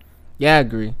Meth. Yeah, I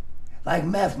agree. Like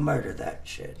Meth murdered that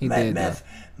shit. Meth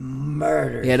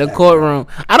murdered. Yeah, the courtroom.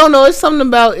 I don't know. It's something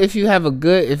about if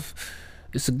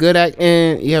it's a good act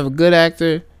and you have a good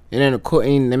actor. And then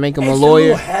and they make him a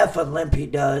lawyer. It's a half a limp he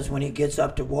does when he gets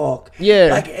up to walk. Yeah,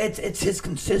 like it's his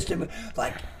consistent.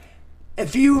 Like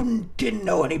if you didn't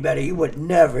know any better, you would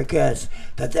never guess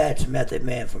that that's Method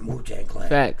Man from Wu-Tang Clan.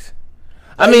 Facts.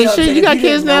 I mean, shit, you got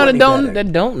kids now that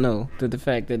don't know the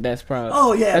fact that that's probably.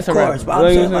 Oh yeah, that's of course. But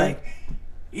I'm saying like,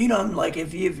 like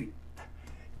if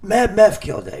Meth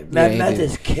killed it. Meth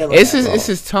is killing. It's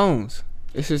his tones.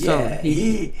 It's his song.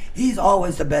 He's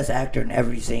always the best actor in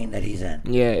every scene that he's in.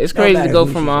 Yeah, it's crazy to go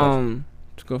from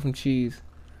Cheese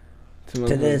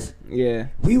to this. Yeah,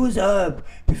 we was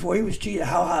before he was Cheese.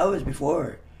 How high was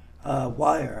before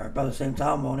Wire? About the same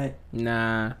time on it.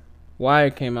 Nah, Wire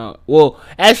came out. Well,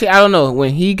 actually, I don't know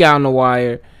when he got on the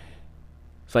Wire.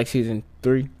 It's like season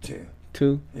 3, 2.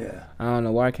 Yeah. I don't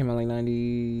know. Wire came out like 90.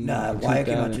 Nah, Wire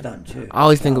came out 2002. I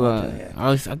always think about it.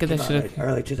 I get that shit. Like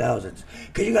early 2000s.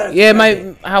 Cause you gotta. Yeah,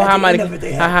 how high might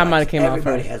it came out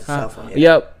Everybody first? has a cell phone.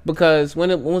 Yep, because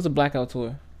when was the Blackout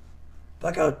tour?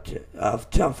 Blackout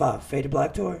 2005. Faded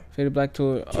Black tour. Faded Black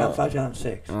tour. 2005,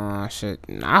 2006. Oh shit!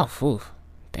 Nah, oof.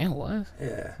 Damn, what?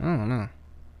 Yeah. I don't know.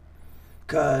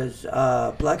 Cause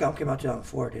Blackout came out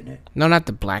 2004, didn't it? No, not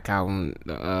the Black Album.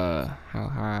 How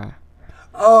high?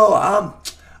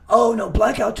 Oh no,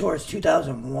 Blackout Tour is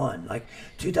 2001, like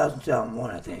 2001,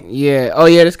 I think. Yeah. Oh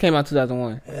yeah, this came out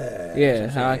 2001. Yeah.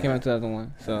 How High came out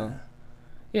 2001. So,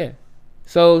 yeah.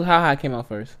 So How High came out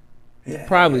first. Yeah.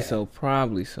 Probably so.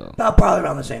 Probably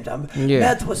around the same time. Yeah.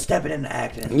 Meth was stepping into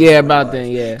acting. Yeah, about then.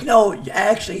 Yeah. No,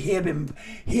 actually, he had been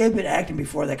acting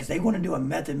before that because they want to do a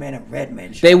Method Man and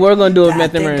Redman show. They were gonna do a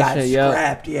Method Man show.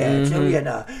 Scrapped. Yeah.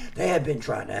 They had been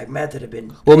trying to act. Method had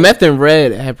been. Well, Meth and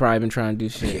Red had probably been trying to do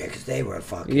shit. Yeah, because they were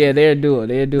fucking. Yeah, they're a duo.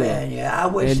 Man, yeah, I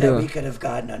wish that we could have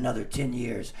gotten another 10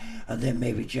 years of them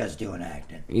maybe just doing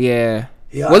acting. Yeah.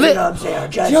 You know what I'm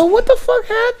saying? Yo, what the fuck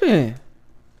happened?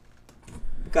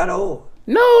 Got old.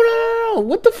 No.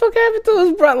 What the fuck happened to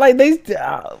us, bro? Like,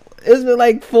 it's been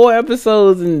like 4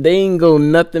 episodes and they ain't go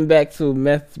nothing back to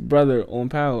Meth's brother on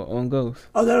Power, on Ghost.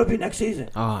 Oh, that'll be next season.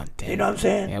 Oh, damn. You know what I'm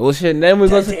saying? Yeah, well, shit, then we're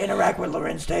going to interact with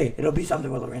Lorenz Tate. It'll be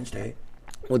something with Lorenz Tate.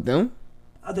 With them?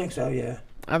 I think so, yeah.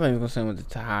 I think we're going to send with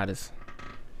the Tejadas.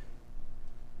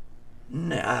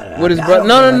 Nah, what is bro?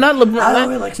 No, not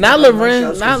LeBron. Not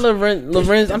Lorenz.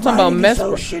 I'm talking about Mess.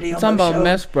 I'm talking about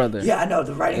Mess brother. Yeah, I know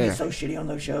the writing is so shitty on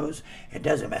those shows. It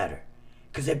doesn't matter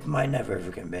because it might never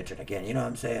ever get mentioned again. You know what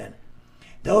I'm saying?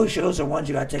 Those shows are ones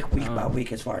you gotta take week by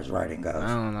week as far as writing goes. I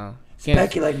don't know.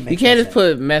 Speculating. You can't just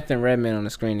put Meth and Redman on the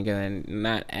screen together and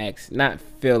not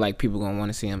feel like people gonna want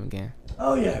to see them again.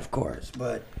 Oh yeah, of course.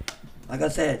 But like I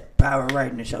said, power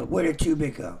writing the show. Where did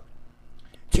 2-Bit go?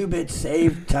 2-Bit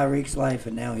saved Tariq's life,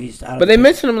 and now he's out. But they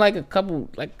mentioned him like a couple,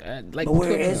 like. But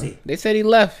where is he? They said he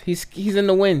left. He's in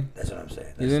the wind. That's what I'm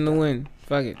saying. He's in the wind.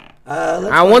 Fuck it.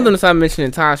 I want them to stop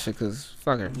mentioning Tasha, because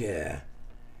fuck her. Yeah.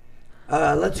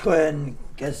 Let's go ahead and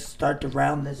start to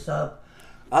round this up.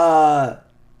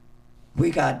 We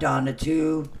got Donda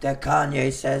 2 that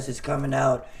Kanye says is coming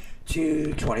out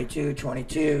to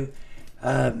 22.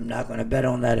 I'm not going to bet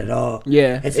on that at all.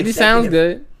 Yeah, it just sounds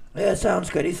good. Yeah, it sounds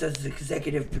good. He says it's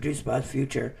executive produced by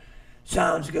Future.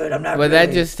 Sounds good. I'm not. But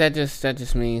that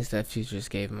just means that Future just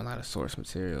gave him a lot of source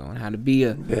material on how to be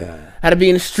in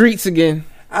the streets again.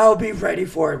 I'll be ready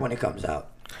for it when it comes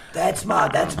out. That's my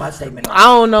statement. I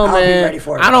don't know, man. I'll be ready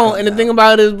for it. And the thing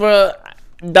about it is, bro,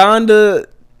 Donda,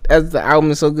 as the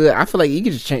album is so good, I feel like you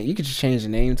could just change the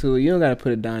name to it. You don't gotta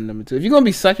put a Don number 2. If you're gonna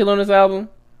be succulent on this album,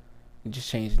 you just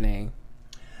change the name.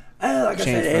 Like I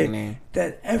said,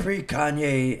 that every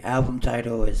Kanye album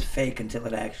title is fake until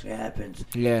it actually happens.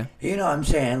 Yeah. You know what I'm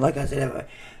saying? Like I said,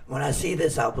 when I see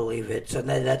this, I'll believe it. So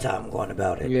that's how I'm going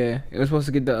about it. Yeah. It was supposed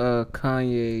to get the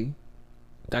Kanye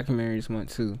documentary this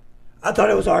month, too. I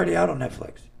thought it was already out on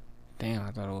Netflix. Damn,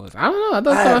 I thought it was. I don't know. I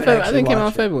thought I it came out haven't February. I actually think it came out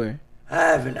watched it. February. I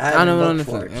haven't looked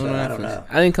for it, so I don't know.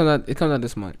 I think it comes out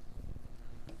this month.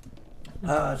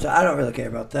 So I don't really care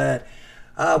about that.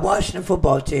 Washington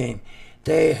football team,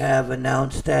 they have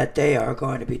announced that they are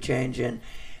going to be changing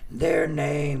their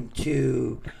name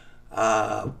to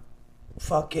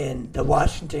fucking the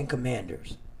Washington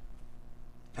Commanders.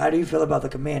 How do you feel about the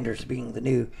Commanders being the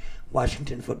new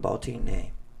Washington football team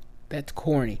name? That's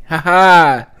corny.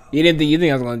 Haha. You didn't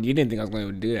think I was going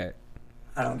to do that.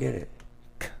 I don't get it.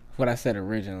 What I said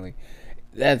originally.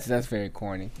 That's very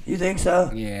corny. You think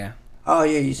so? Yeah. Oh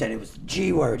yeah, you said it was the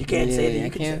G word. You can't say that.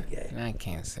 You can say it. I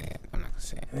can't say it. I'm not gonna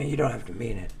say it. I mean, you don't have to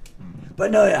mean it.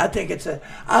 But no, I think it's a.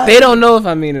 They don't know if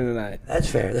I mean it or not. That's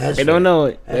fair. They don't know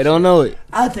it. They don't know it.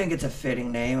 I think it's a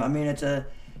fitting name. I mean, it's a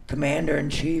Commander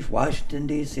in Chief, Washington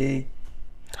D.C.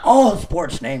 All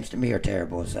sports names to me are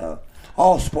terrible. So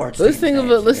all sports. Let's think of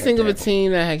a terrible.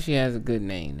 team that actually has a good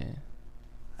name. Then.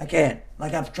 I can't.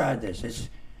 Like I've tried this. It's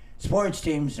sports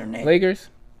teams are named. Lakers.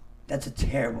 That's a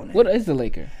terrible name. What is the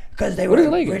Lakers? Because they What were is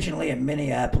the Lakers? originally in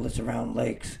Minneapolis around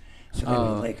lakes, so they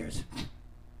were the Lakers.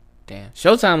 Damn.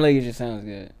 Showtime Lakers just sounds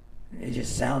good. It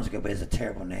just sounds good, but it's a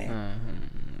terrible name.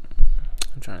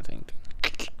 I'm trying to think.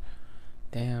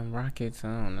 Damn, Rockets. I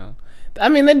don't know. I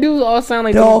mean, they do all sound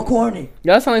like They're all corny.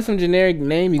 Y'all sound like some generic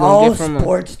name you gonna All get from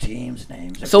sports teams'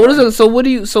 names. So what is it? So what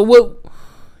do you? So what?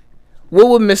 What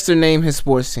would Mister name his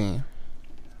sports team?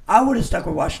 I would have stuck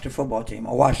with Washington football team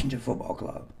or Washington Football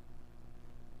Club.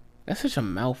 That's such a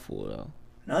mouthful, though.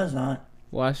 No, it's not.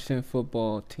 Washington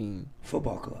football team.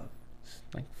 Football Club.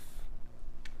 Like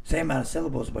same amount of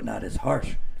syllables, but not as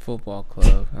harsh. Football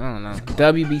club. I don't know.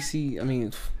 WBC. I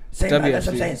mean, Same. WFC. That's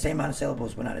what I'm saying. Same amount of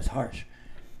syllables, but not as harsh.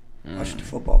 Washington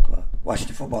Football Club.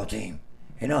 Washington football team.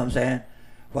 You know what I'm saying?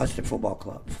 Washington Football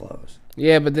Club flows.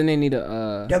 Yeah, but then they need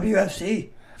a WFC.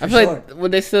 I feel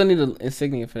like they still need an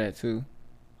insignia for that too.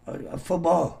 A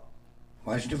football.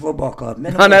 Washington Football Club.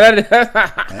 Oh,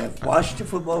 no, Washington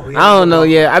football. I don't know.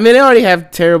 Yeah, I mean they already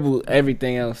have terrible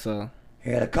everything else. So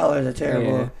yeah, the colors are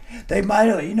terrible. Yeah. They might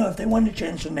have, if they wanted to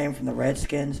change the name from the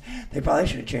Redskins, they probably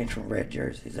should have changed from red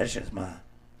jerseys. That's just mine.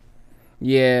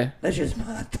 Yeah. That's just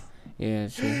mine. Yeah,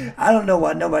 true. I don't know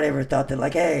why nobody ever thought that.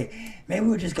 Like, hey, maybe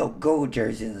we'll just go gold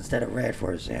jerseys instead of red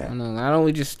for us. Yeah. I don't know. Why don't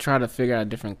we just try to figure out a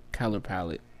different color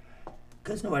palette?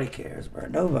 Because nobody cares, bro.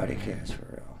 Nobody cares for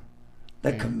real.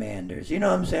 The Commanders. You know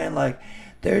what I'm saying? Like,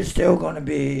 there's still going to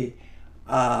be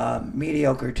a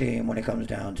mediocre team when it comes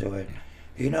down to it.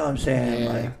 You know what I'm saying?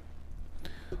 Yeah. Like,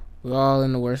 we're all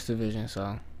in the worst division,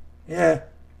 so. Yeah.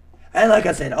 And like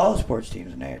I said, all sports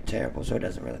teams are terrible, so it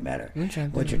doesn't really matter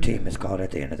what your team is called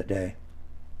at the end of the day.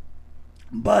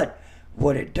 But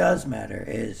what it does matter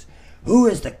is who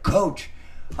is the coach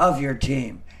of your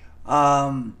team.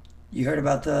 You heard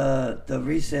about the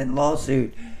recent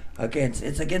lawsuit against the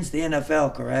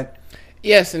NFL, correct?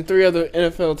 Yes, and 3 other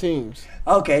NFL teams.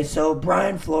 Okay, so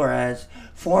Brian Flores,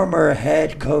 former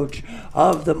head coach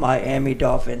of the Miami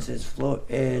Dolphins, is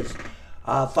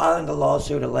filing a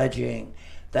lawsuit alleging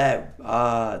that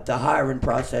the hiring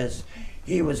process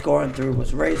he was going through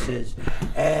was racist,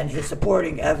 and his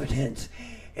supporting evidence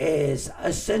is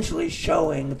essentially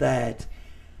showing that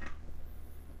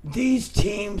these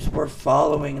teams were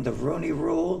following the Rooney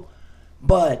Rule,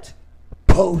 but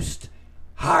post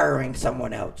hiring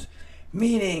someone else.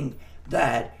 Meaning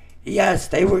that, yes,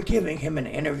 they were giving him an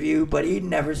interview, but he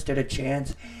never stood a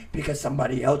chance because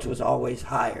somebody else was always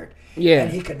hired. Yeah.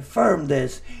 And he confirmed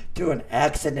this through an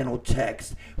accidental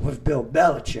text with Bill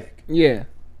Belichick. Yeah.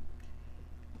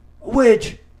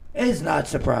 Which is not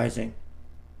surprising.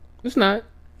 It's not.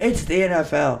 It's the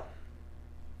NFL.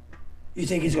 You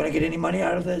think he's going to get any money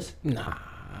out of this? Nah.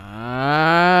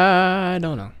 I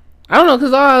don't know. I don't know,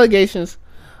 because all allegations.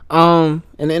 And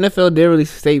the NFL did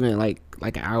release a statement like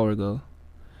an hour ago.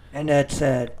 And that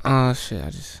said... Oh, shit.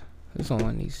 It's on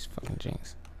one of these fucking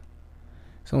jinx.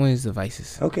 It's on one of these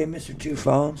devices. Okay, Mr. Two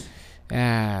Phones.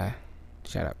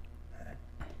 Shut up.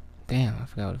 Damn, I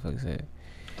forgot what the fuck it said.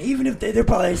 Even if they're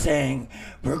probably saying,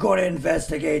 we're going to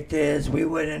investigate this, we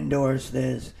wouldn't endorse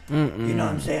this. Mm-mm. You know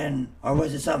what I'm saying? Or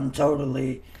was it something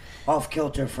totally off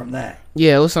kilter from that?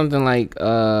 Yeah, it was something like,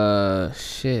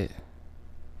 shit.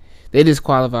 They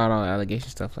disqualified all allegation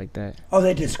stuff like that. Oh,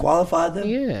 they disqualified them?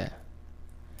 Yeah.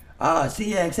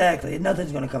 See, yeah, exactly.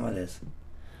 Nothing's going to come of this.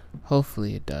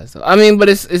 Hopefully it does, though. I mean, but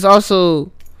it's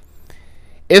also,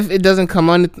 if it doesn't come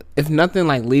under, if nothing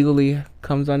like legally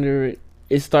comes under it,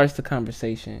 it starts the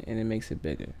conversation and it makes it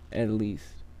bigger, at least.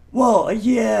 Well,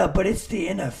 yeah, but it's the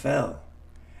NFL.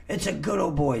 It's a good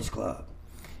old boys club.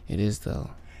 It is,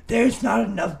 though. There's not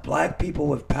enough black people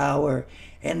with power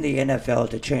in the NFL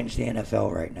to change the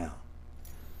NFL right now.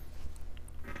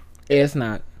 It's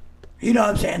not. You know what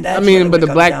I'm saying? That's but the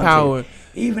black power.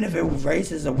 Even if it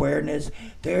raises awareness,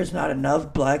 there's not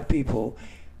enough black people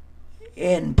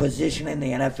in position in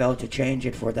the NFL to change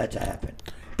it for that to happen.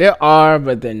 There are,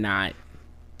 but they're not.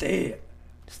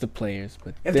 It's the players,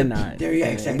 but they're not.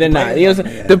 Exactly. They're not. You know what I'm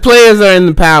saying? Yeah. The players are in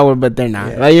the power, but they're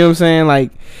not. Yeah. Like, you know what I'm saying?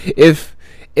 Like, if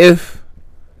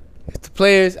the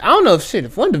players, I don't know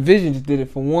if one division just did it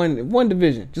for one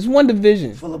division, just one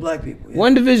division full of black people. Yeah.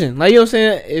 One division, like, you know what I'm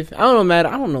saying? If I don't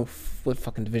know what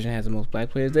fucking division has the most black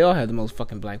players. They all have the most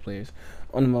fucking black players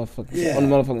on the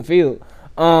motherfucking field.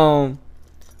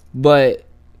 But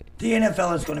the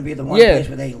NFL is going to be the one place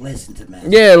where they listen to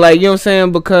men. Yeah, like, you know what I'm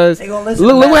saying? Because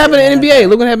look what happened in the NBA.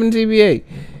 Look what happened in the NBA.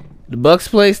 The Bucks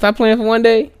stopped playing for one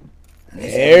day.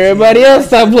 Everybody else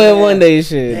stopped playing one day.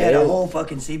 Shit. They had a whole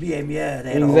fucking CBA. Yeah,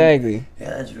 they had exactly.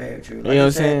 That's very true. Like, you know what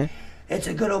I'm saying? It's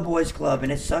a good old boys club,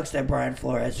 and it sucks that Brian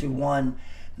Flores, who won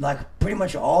like pretty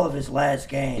much all of his last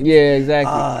games. Yeah,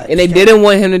 exactly. And they didn't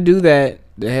want him to do that.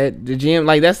 The GM,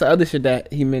 like, that's the other shit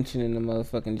that he mentioned in the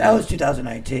motherfucking. That was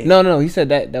 2019. No, he said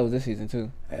that was this season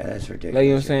too. Yeah, that's ridiculous. Like, you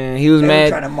know what I'm saying? He was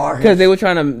mad because they were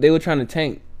trying to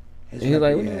tank. And he was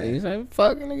like, he's like,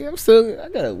 fuck, nigga, I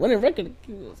got a winning record.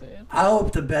 I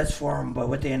hope the best for him, but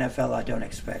with the NFL, I don't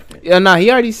expect it. Yeah,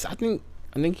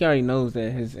 I think he already knows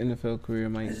that his NFL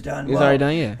career is done. It's already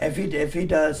done, yeah. If he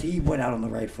does, he went out on the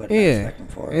right foot. And I expect him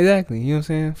for it. Exactly. You know what I'm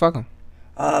saying? Fuck him.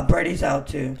 Brady's out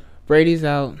too. Brady's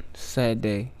out. Sad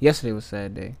day. Yesterday was a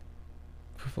sad day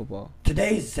for football.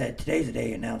 Today's the day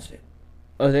he announced it.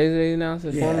 Oh, today's the day he announced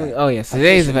it? Yeah. Formally? Oh, yeah.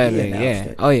 Today's a bad day.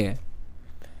 Yeah. Oh, yeah.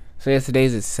 So, yeah,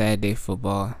 today's a sad day for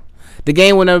football. The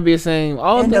game will never be the same.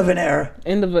 End of an era.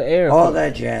 End of an era. All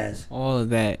that jazz. All of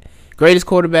that. Greatest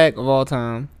quarterback of all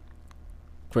time.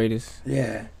 Greatest.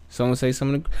 Yeah. Some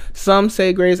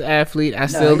say greatest athlete. I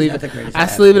still leave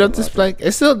it up to spec.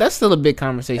 That's still a big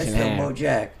conversation to have. Bo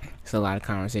Jack. It's a lot of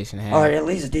conversation to have. All right, at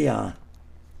least Deion.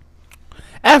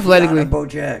 Athletically. Deion and Bo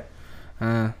Jack.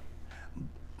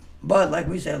 But like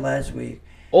we said last week.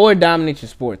 Or dominate your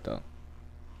sport, though.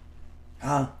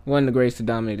 Huh? One of the greatest to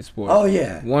dominate the sport. Oh,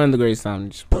 yeah. One of the greatest to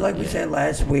dominate the sport. But like we said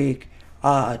last week,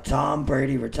 Tom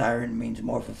Brady retiring means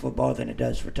more for football than it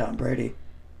does for Tom Brady.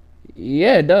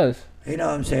 Yeah, it does. You know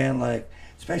what I'm saying? Like,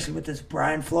 especially with this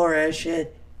Brian Flores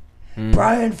shit.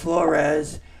 Brian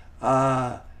Flores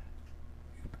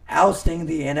ousting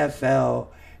the NFL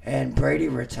and Brady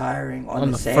retiring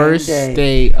on the same first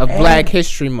day of Black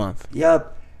History Month.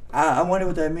 Yep. I wonder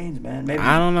what that means, man. Maybe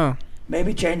I don't know.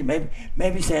 Maybe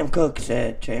Sam Cooke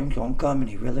said James gonna come and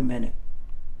he really meant it.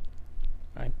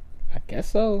 I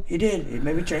guess so. He did.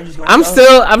 Maybe James is gonna come.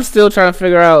 I'm still trying to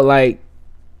figure out, like,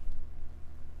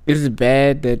 is it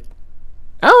bad that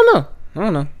I don't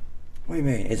know. What do you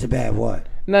mean? It's a bad what?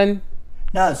 Nothing.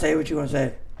 No, say what you want to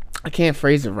say. I can't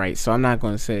phrase it right, so I'm not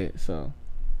going to say it. So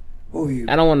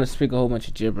I don't want to speak a whole bunch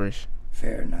of gibberish.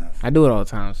 Fair enough. I do it all the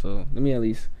time, so let me at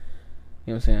least,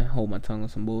 you know what I'm saying, hold my tongue on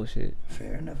some bullshit.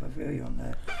 Fair enough. I feel you on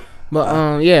that.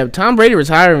 But yeah, Tom Brady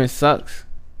retirement sucks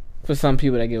for some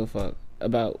people that give a fuck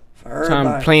about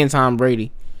playing Tom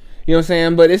Brady. You know what I'm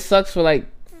saying? But it sucks for, like,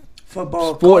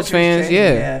 football sports fans.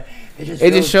 Yeah.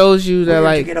 It just shows you that,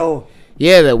 like,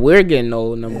 yeah, that we're getting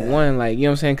old, number one. Like, you know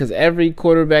what I'm saying? Because every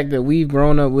quarterback that we've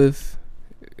grown up with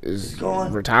is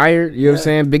retired. You know what I'm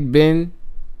saying? Big Ben.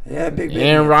 Yeah, Big Ben.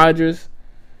 Aaron Rodgers.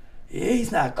 Yeah,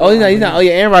 he's not gone. He's not. Oh,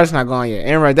 yeah, Aaron Rodgers not gone yet.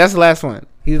 Aaron Rodgers, that's the last one.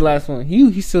 He's the last one.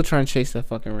 He's still trying to chase that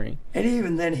fucking ring. And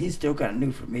even then, he's still kind of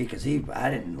new for me because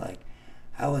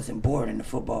I wasn't born into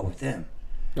football with him.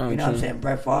 Oh, you know what I'm saying?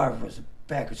 Brett Favre was a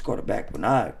Packers quarterback when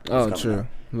I was coming true. up.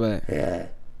 But yeah.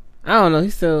 I don't know.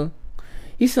 He's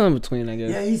still in between, I guess.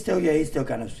 Yeah, he's still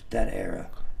kind of that era.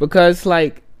 Because,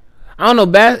 like, I don't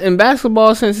know, in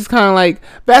basketball sense, it's kind of like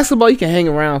basketball. You can hang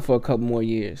around for a couple more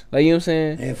years. Like, you know what I'm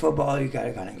saying? Yeah, football, you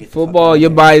gotta kind of get football.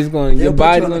 Your body's going. They'll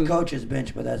put you on the coach's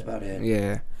bench, but that's about it.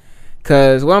 Yeah,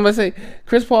 because what I'm gonna say,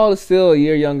 Chris Paul is still a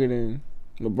year younger than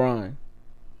LeBron.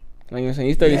 Like, you know what I'm saying?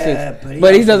 He's 36, yeah,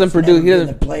 but he doesn't produce. He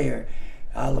doesn't. The player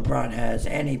LeBron has,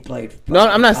 and he played. No,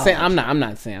 I'm not saying.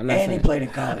 And he played in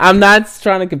college. I'm not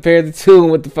trying to compare the two and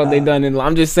what the fuck they done.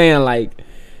 I'm just saying, like,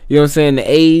 you know what I'm saying? The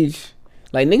age,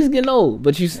 like, niggas getting old,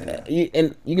 but you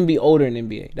can be older in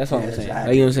NBA. That's all I'm saying. Like,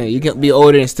 you know what I'm saying? You can be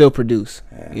older and still produce.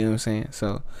 Yeah. You know what I'm saying?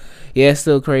 So, yeah, it's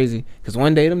still crazy because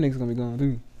one day them niggas gonna be gone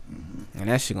too, and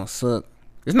that shit gonna suck.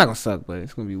 It's not gonna suck, but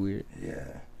it's gonna be weird. Yeah,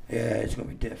 it's gonna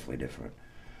be definitely different.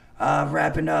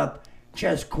 Wrapping up,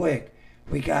 just quick,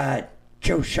 we got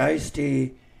Joe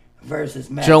Shiesty versus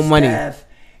Matt Staff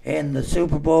in the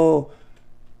Super Bowl.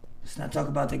 Let's not talk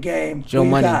about the game. Joe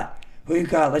Money. Who you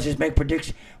got? Let's just make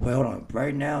predictions. Well, hold on.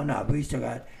 Right now, nah, we still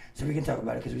got. So we can talk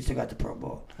about it because we still got the Pro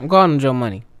Bowl. I'm calling Joe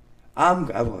Money.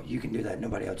 Well, you can do that.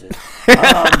 Nobody else is.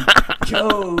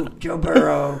 Joe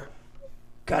Burrow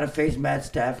got to face Matt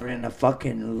Stafford in a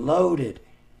fucking loaded.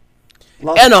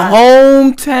 And a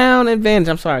hometown advantage.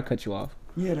 I'm sorry I cut you off.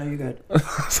 Yeah, no, you're good.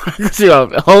 Sorry I cut you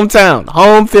off. Hometown.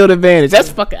 Home field advantage. That's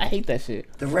fucking. I hate that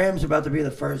shit. The Rams are about to be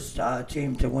the first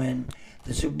team to win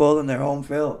the Super Bowl in their home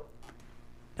field.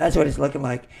 That's what it's looking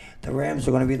like. The Rams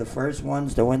are going to be the first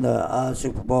ones to win the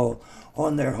Super Bowl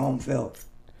on their home field.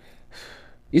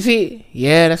 You see?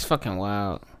 Yeah, that's fucking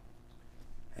wild.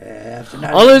 After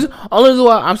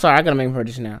I'm sorry, I gotta make a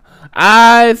prediction now.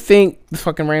 I think the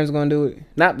fucking Rams are gonna do it.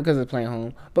 Not because they're playing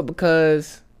home, but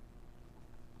because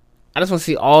I just want to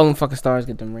see all them fucking stars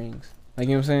get them rings. Like,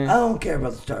 you know what I'm saying? I don't care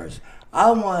about the stars.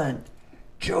 I want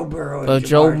Joe Burrow and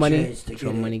Joe Jamar Money, Chase to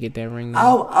Joe get Money it. get that ring.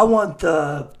 I want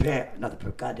the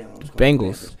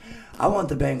Bengals. I want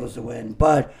the Bengals to win,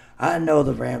 but I know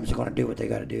the Rams are going to do what they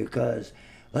got to do because,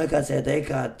 like I said, they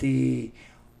got the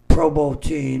Pro Bowl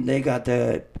team, they got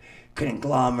the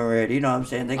conglomerate. You know what I'm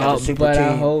saying? They got the super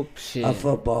team of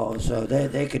football, so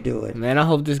they could do it. Man, I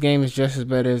hope this game is just as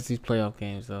better as these playoff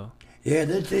games, though. Yeah,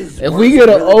 this is. If we get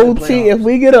an OT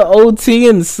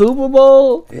in the Super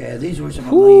Bowl, yeah, these were some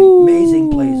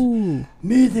amazing plays.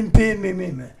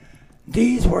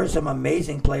 These were some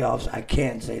amazing playoffs. I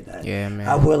can't say that. Yeah, man.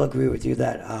 I will agree with you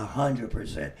that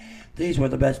 100%. These were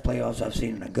the best playoffs I've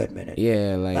seen in a good minute.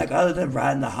 Yeah, like other than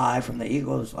riding the high from the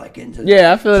Eagles, like into.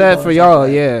 Yeah, I feel that for y'all.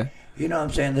 Yeah. You know what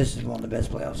I'm saying? This is one of the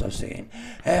best playoffs I've seen,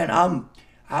 and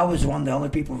I was one of the only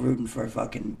people rooting for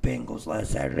fucking Bengals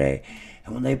last Saturday.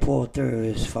 And when they pulled through,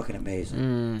 it was fucking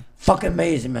amazing. Fucking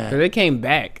amazing, man. So they came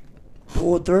back.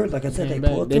 Pulled through? Like I said, they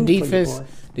pulled through.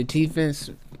 The defense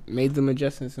made them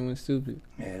adjustments and went stupid.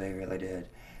 Yeah, they really did.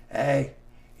 Hey,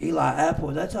 Eli Apple,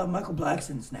 that's Michael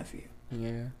Blackson's nephew.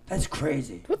 Yeah. That's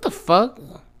crazy. What the fuck?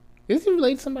 Is he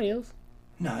related to somebody else?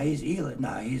 Nah, he's Eli.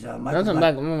 Nah, he's Michael Blackson.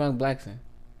 Michael Blackson.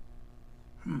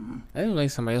 I didn't relate to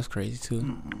somebody else crazy,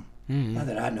 too. Not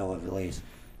that I know of, at least.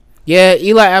 Yeah,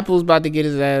 Eli Apple's about to get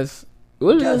his ass.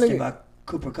 What is it about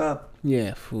Cooper Kupp?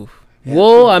 Yeah,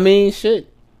 well, I mean,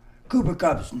 shit. Cooper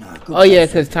Kupp's not. Yeah,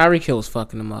 because Tyreek Hill was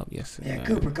fucking him up yesterday. Yeah,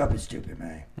 Cooper Kupp is stupid,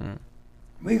 man.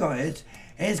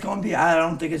 It's gonna be. I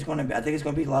don't think it's gonna be. I think it's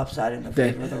gonna be lopsided in the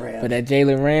favor of the Rams. But that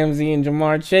Jalen Ramsey and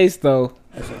Jamar Chase, though.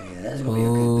 That's gonna be a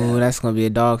good battle. That's gonna be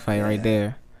a dogfight right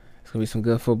there. It's gonna be some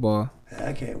good football.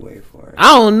 I can't wait for it.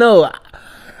 I don't know.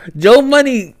 Joe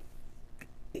Money,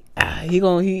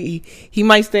 he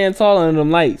might stand taller than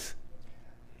them lights.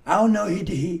 I don't know.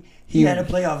 He had a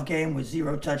playoff game with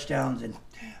 0 touchdowns and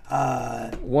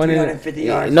 350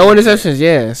 yards. No interceptions,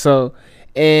 yeah. So,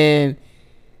 and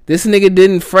this nigga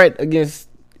didn't fret against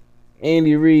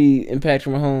Andy Reid and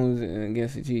Patrick Mahomes and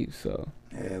against the Chiefs. So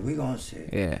yeah, we gonna see.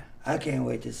 Yeah, I can't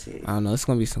wait to see. I don't know. It's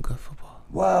gonna be some good football.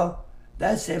 Well,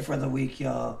 that's it for the week,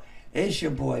 y'all. It's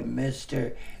your boy,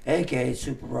 Mr. a.k.a.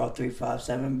 Super Raw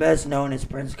 357, best known as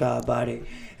Prince Godbody.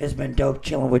 It's been dope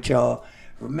chilling with y'all.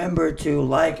 Remember to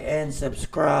like and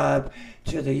subscribe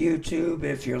to the YouTube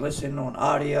if you're listening on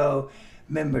audio.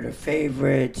 Remember to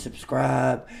favorite,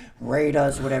 subscribe, rate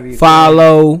us, whatever you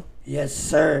follow. Can. Yes,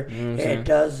 sir. It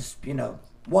does,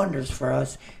 wonders for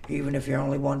us, even if you're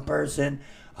only one person.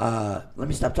 Let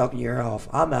me stop talking your ear off.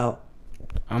 I'm out.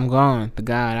 I'm gone. The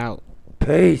God out.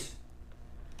 Peace.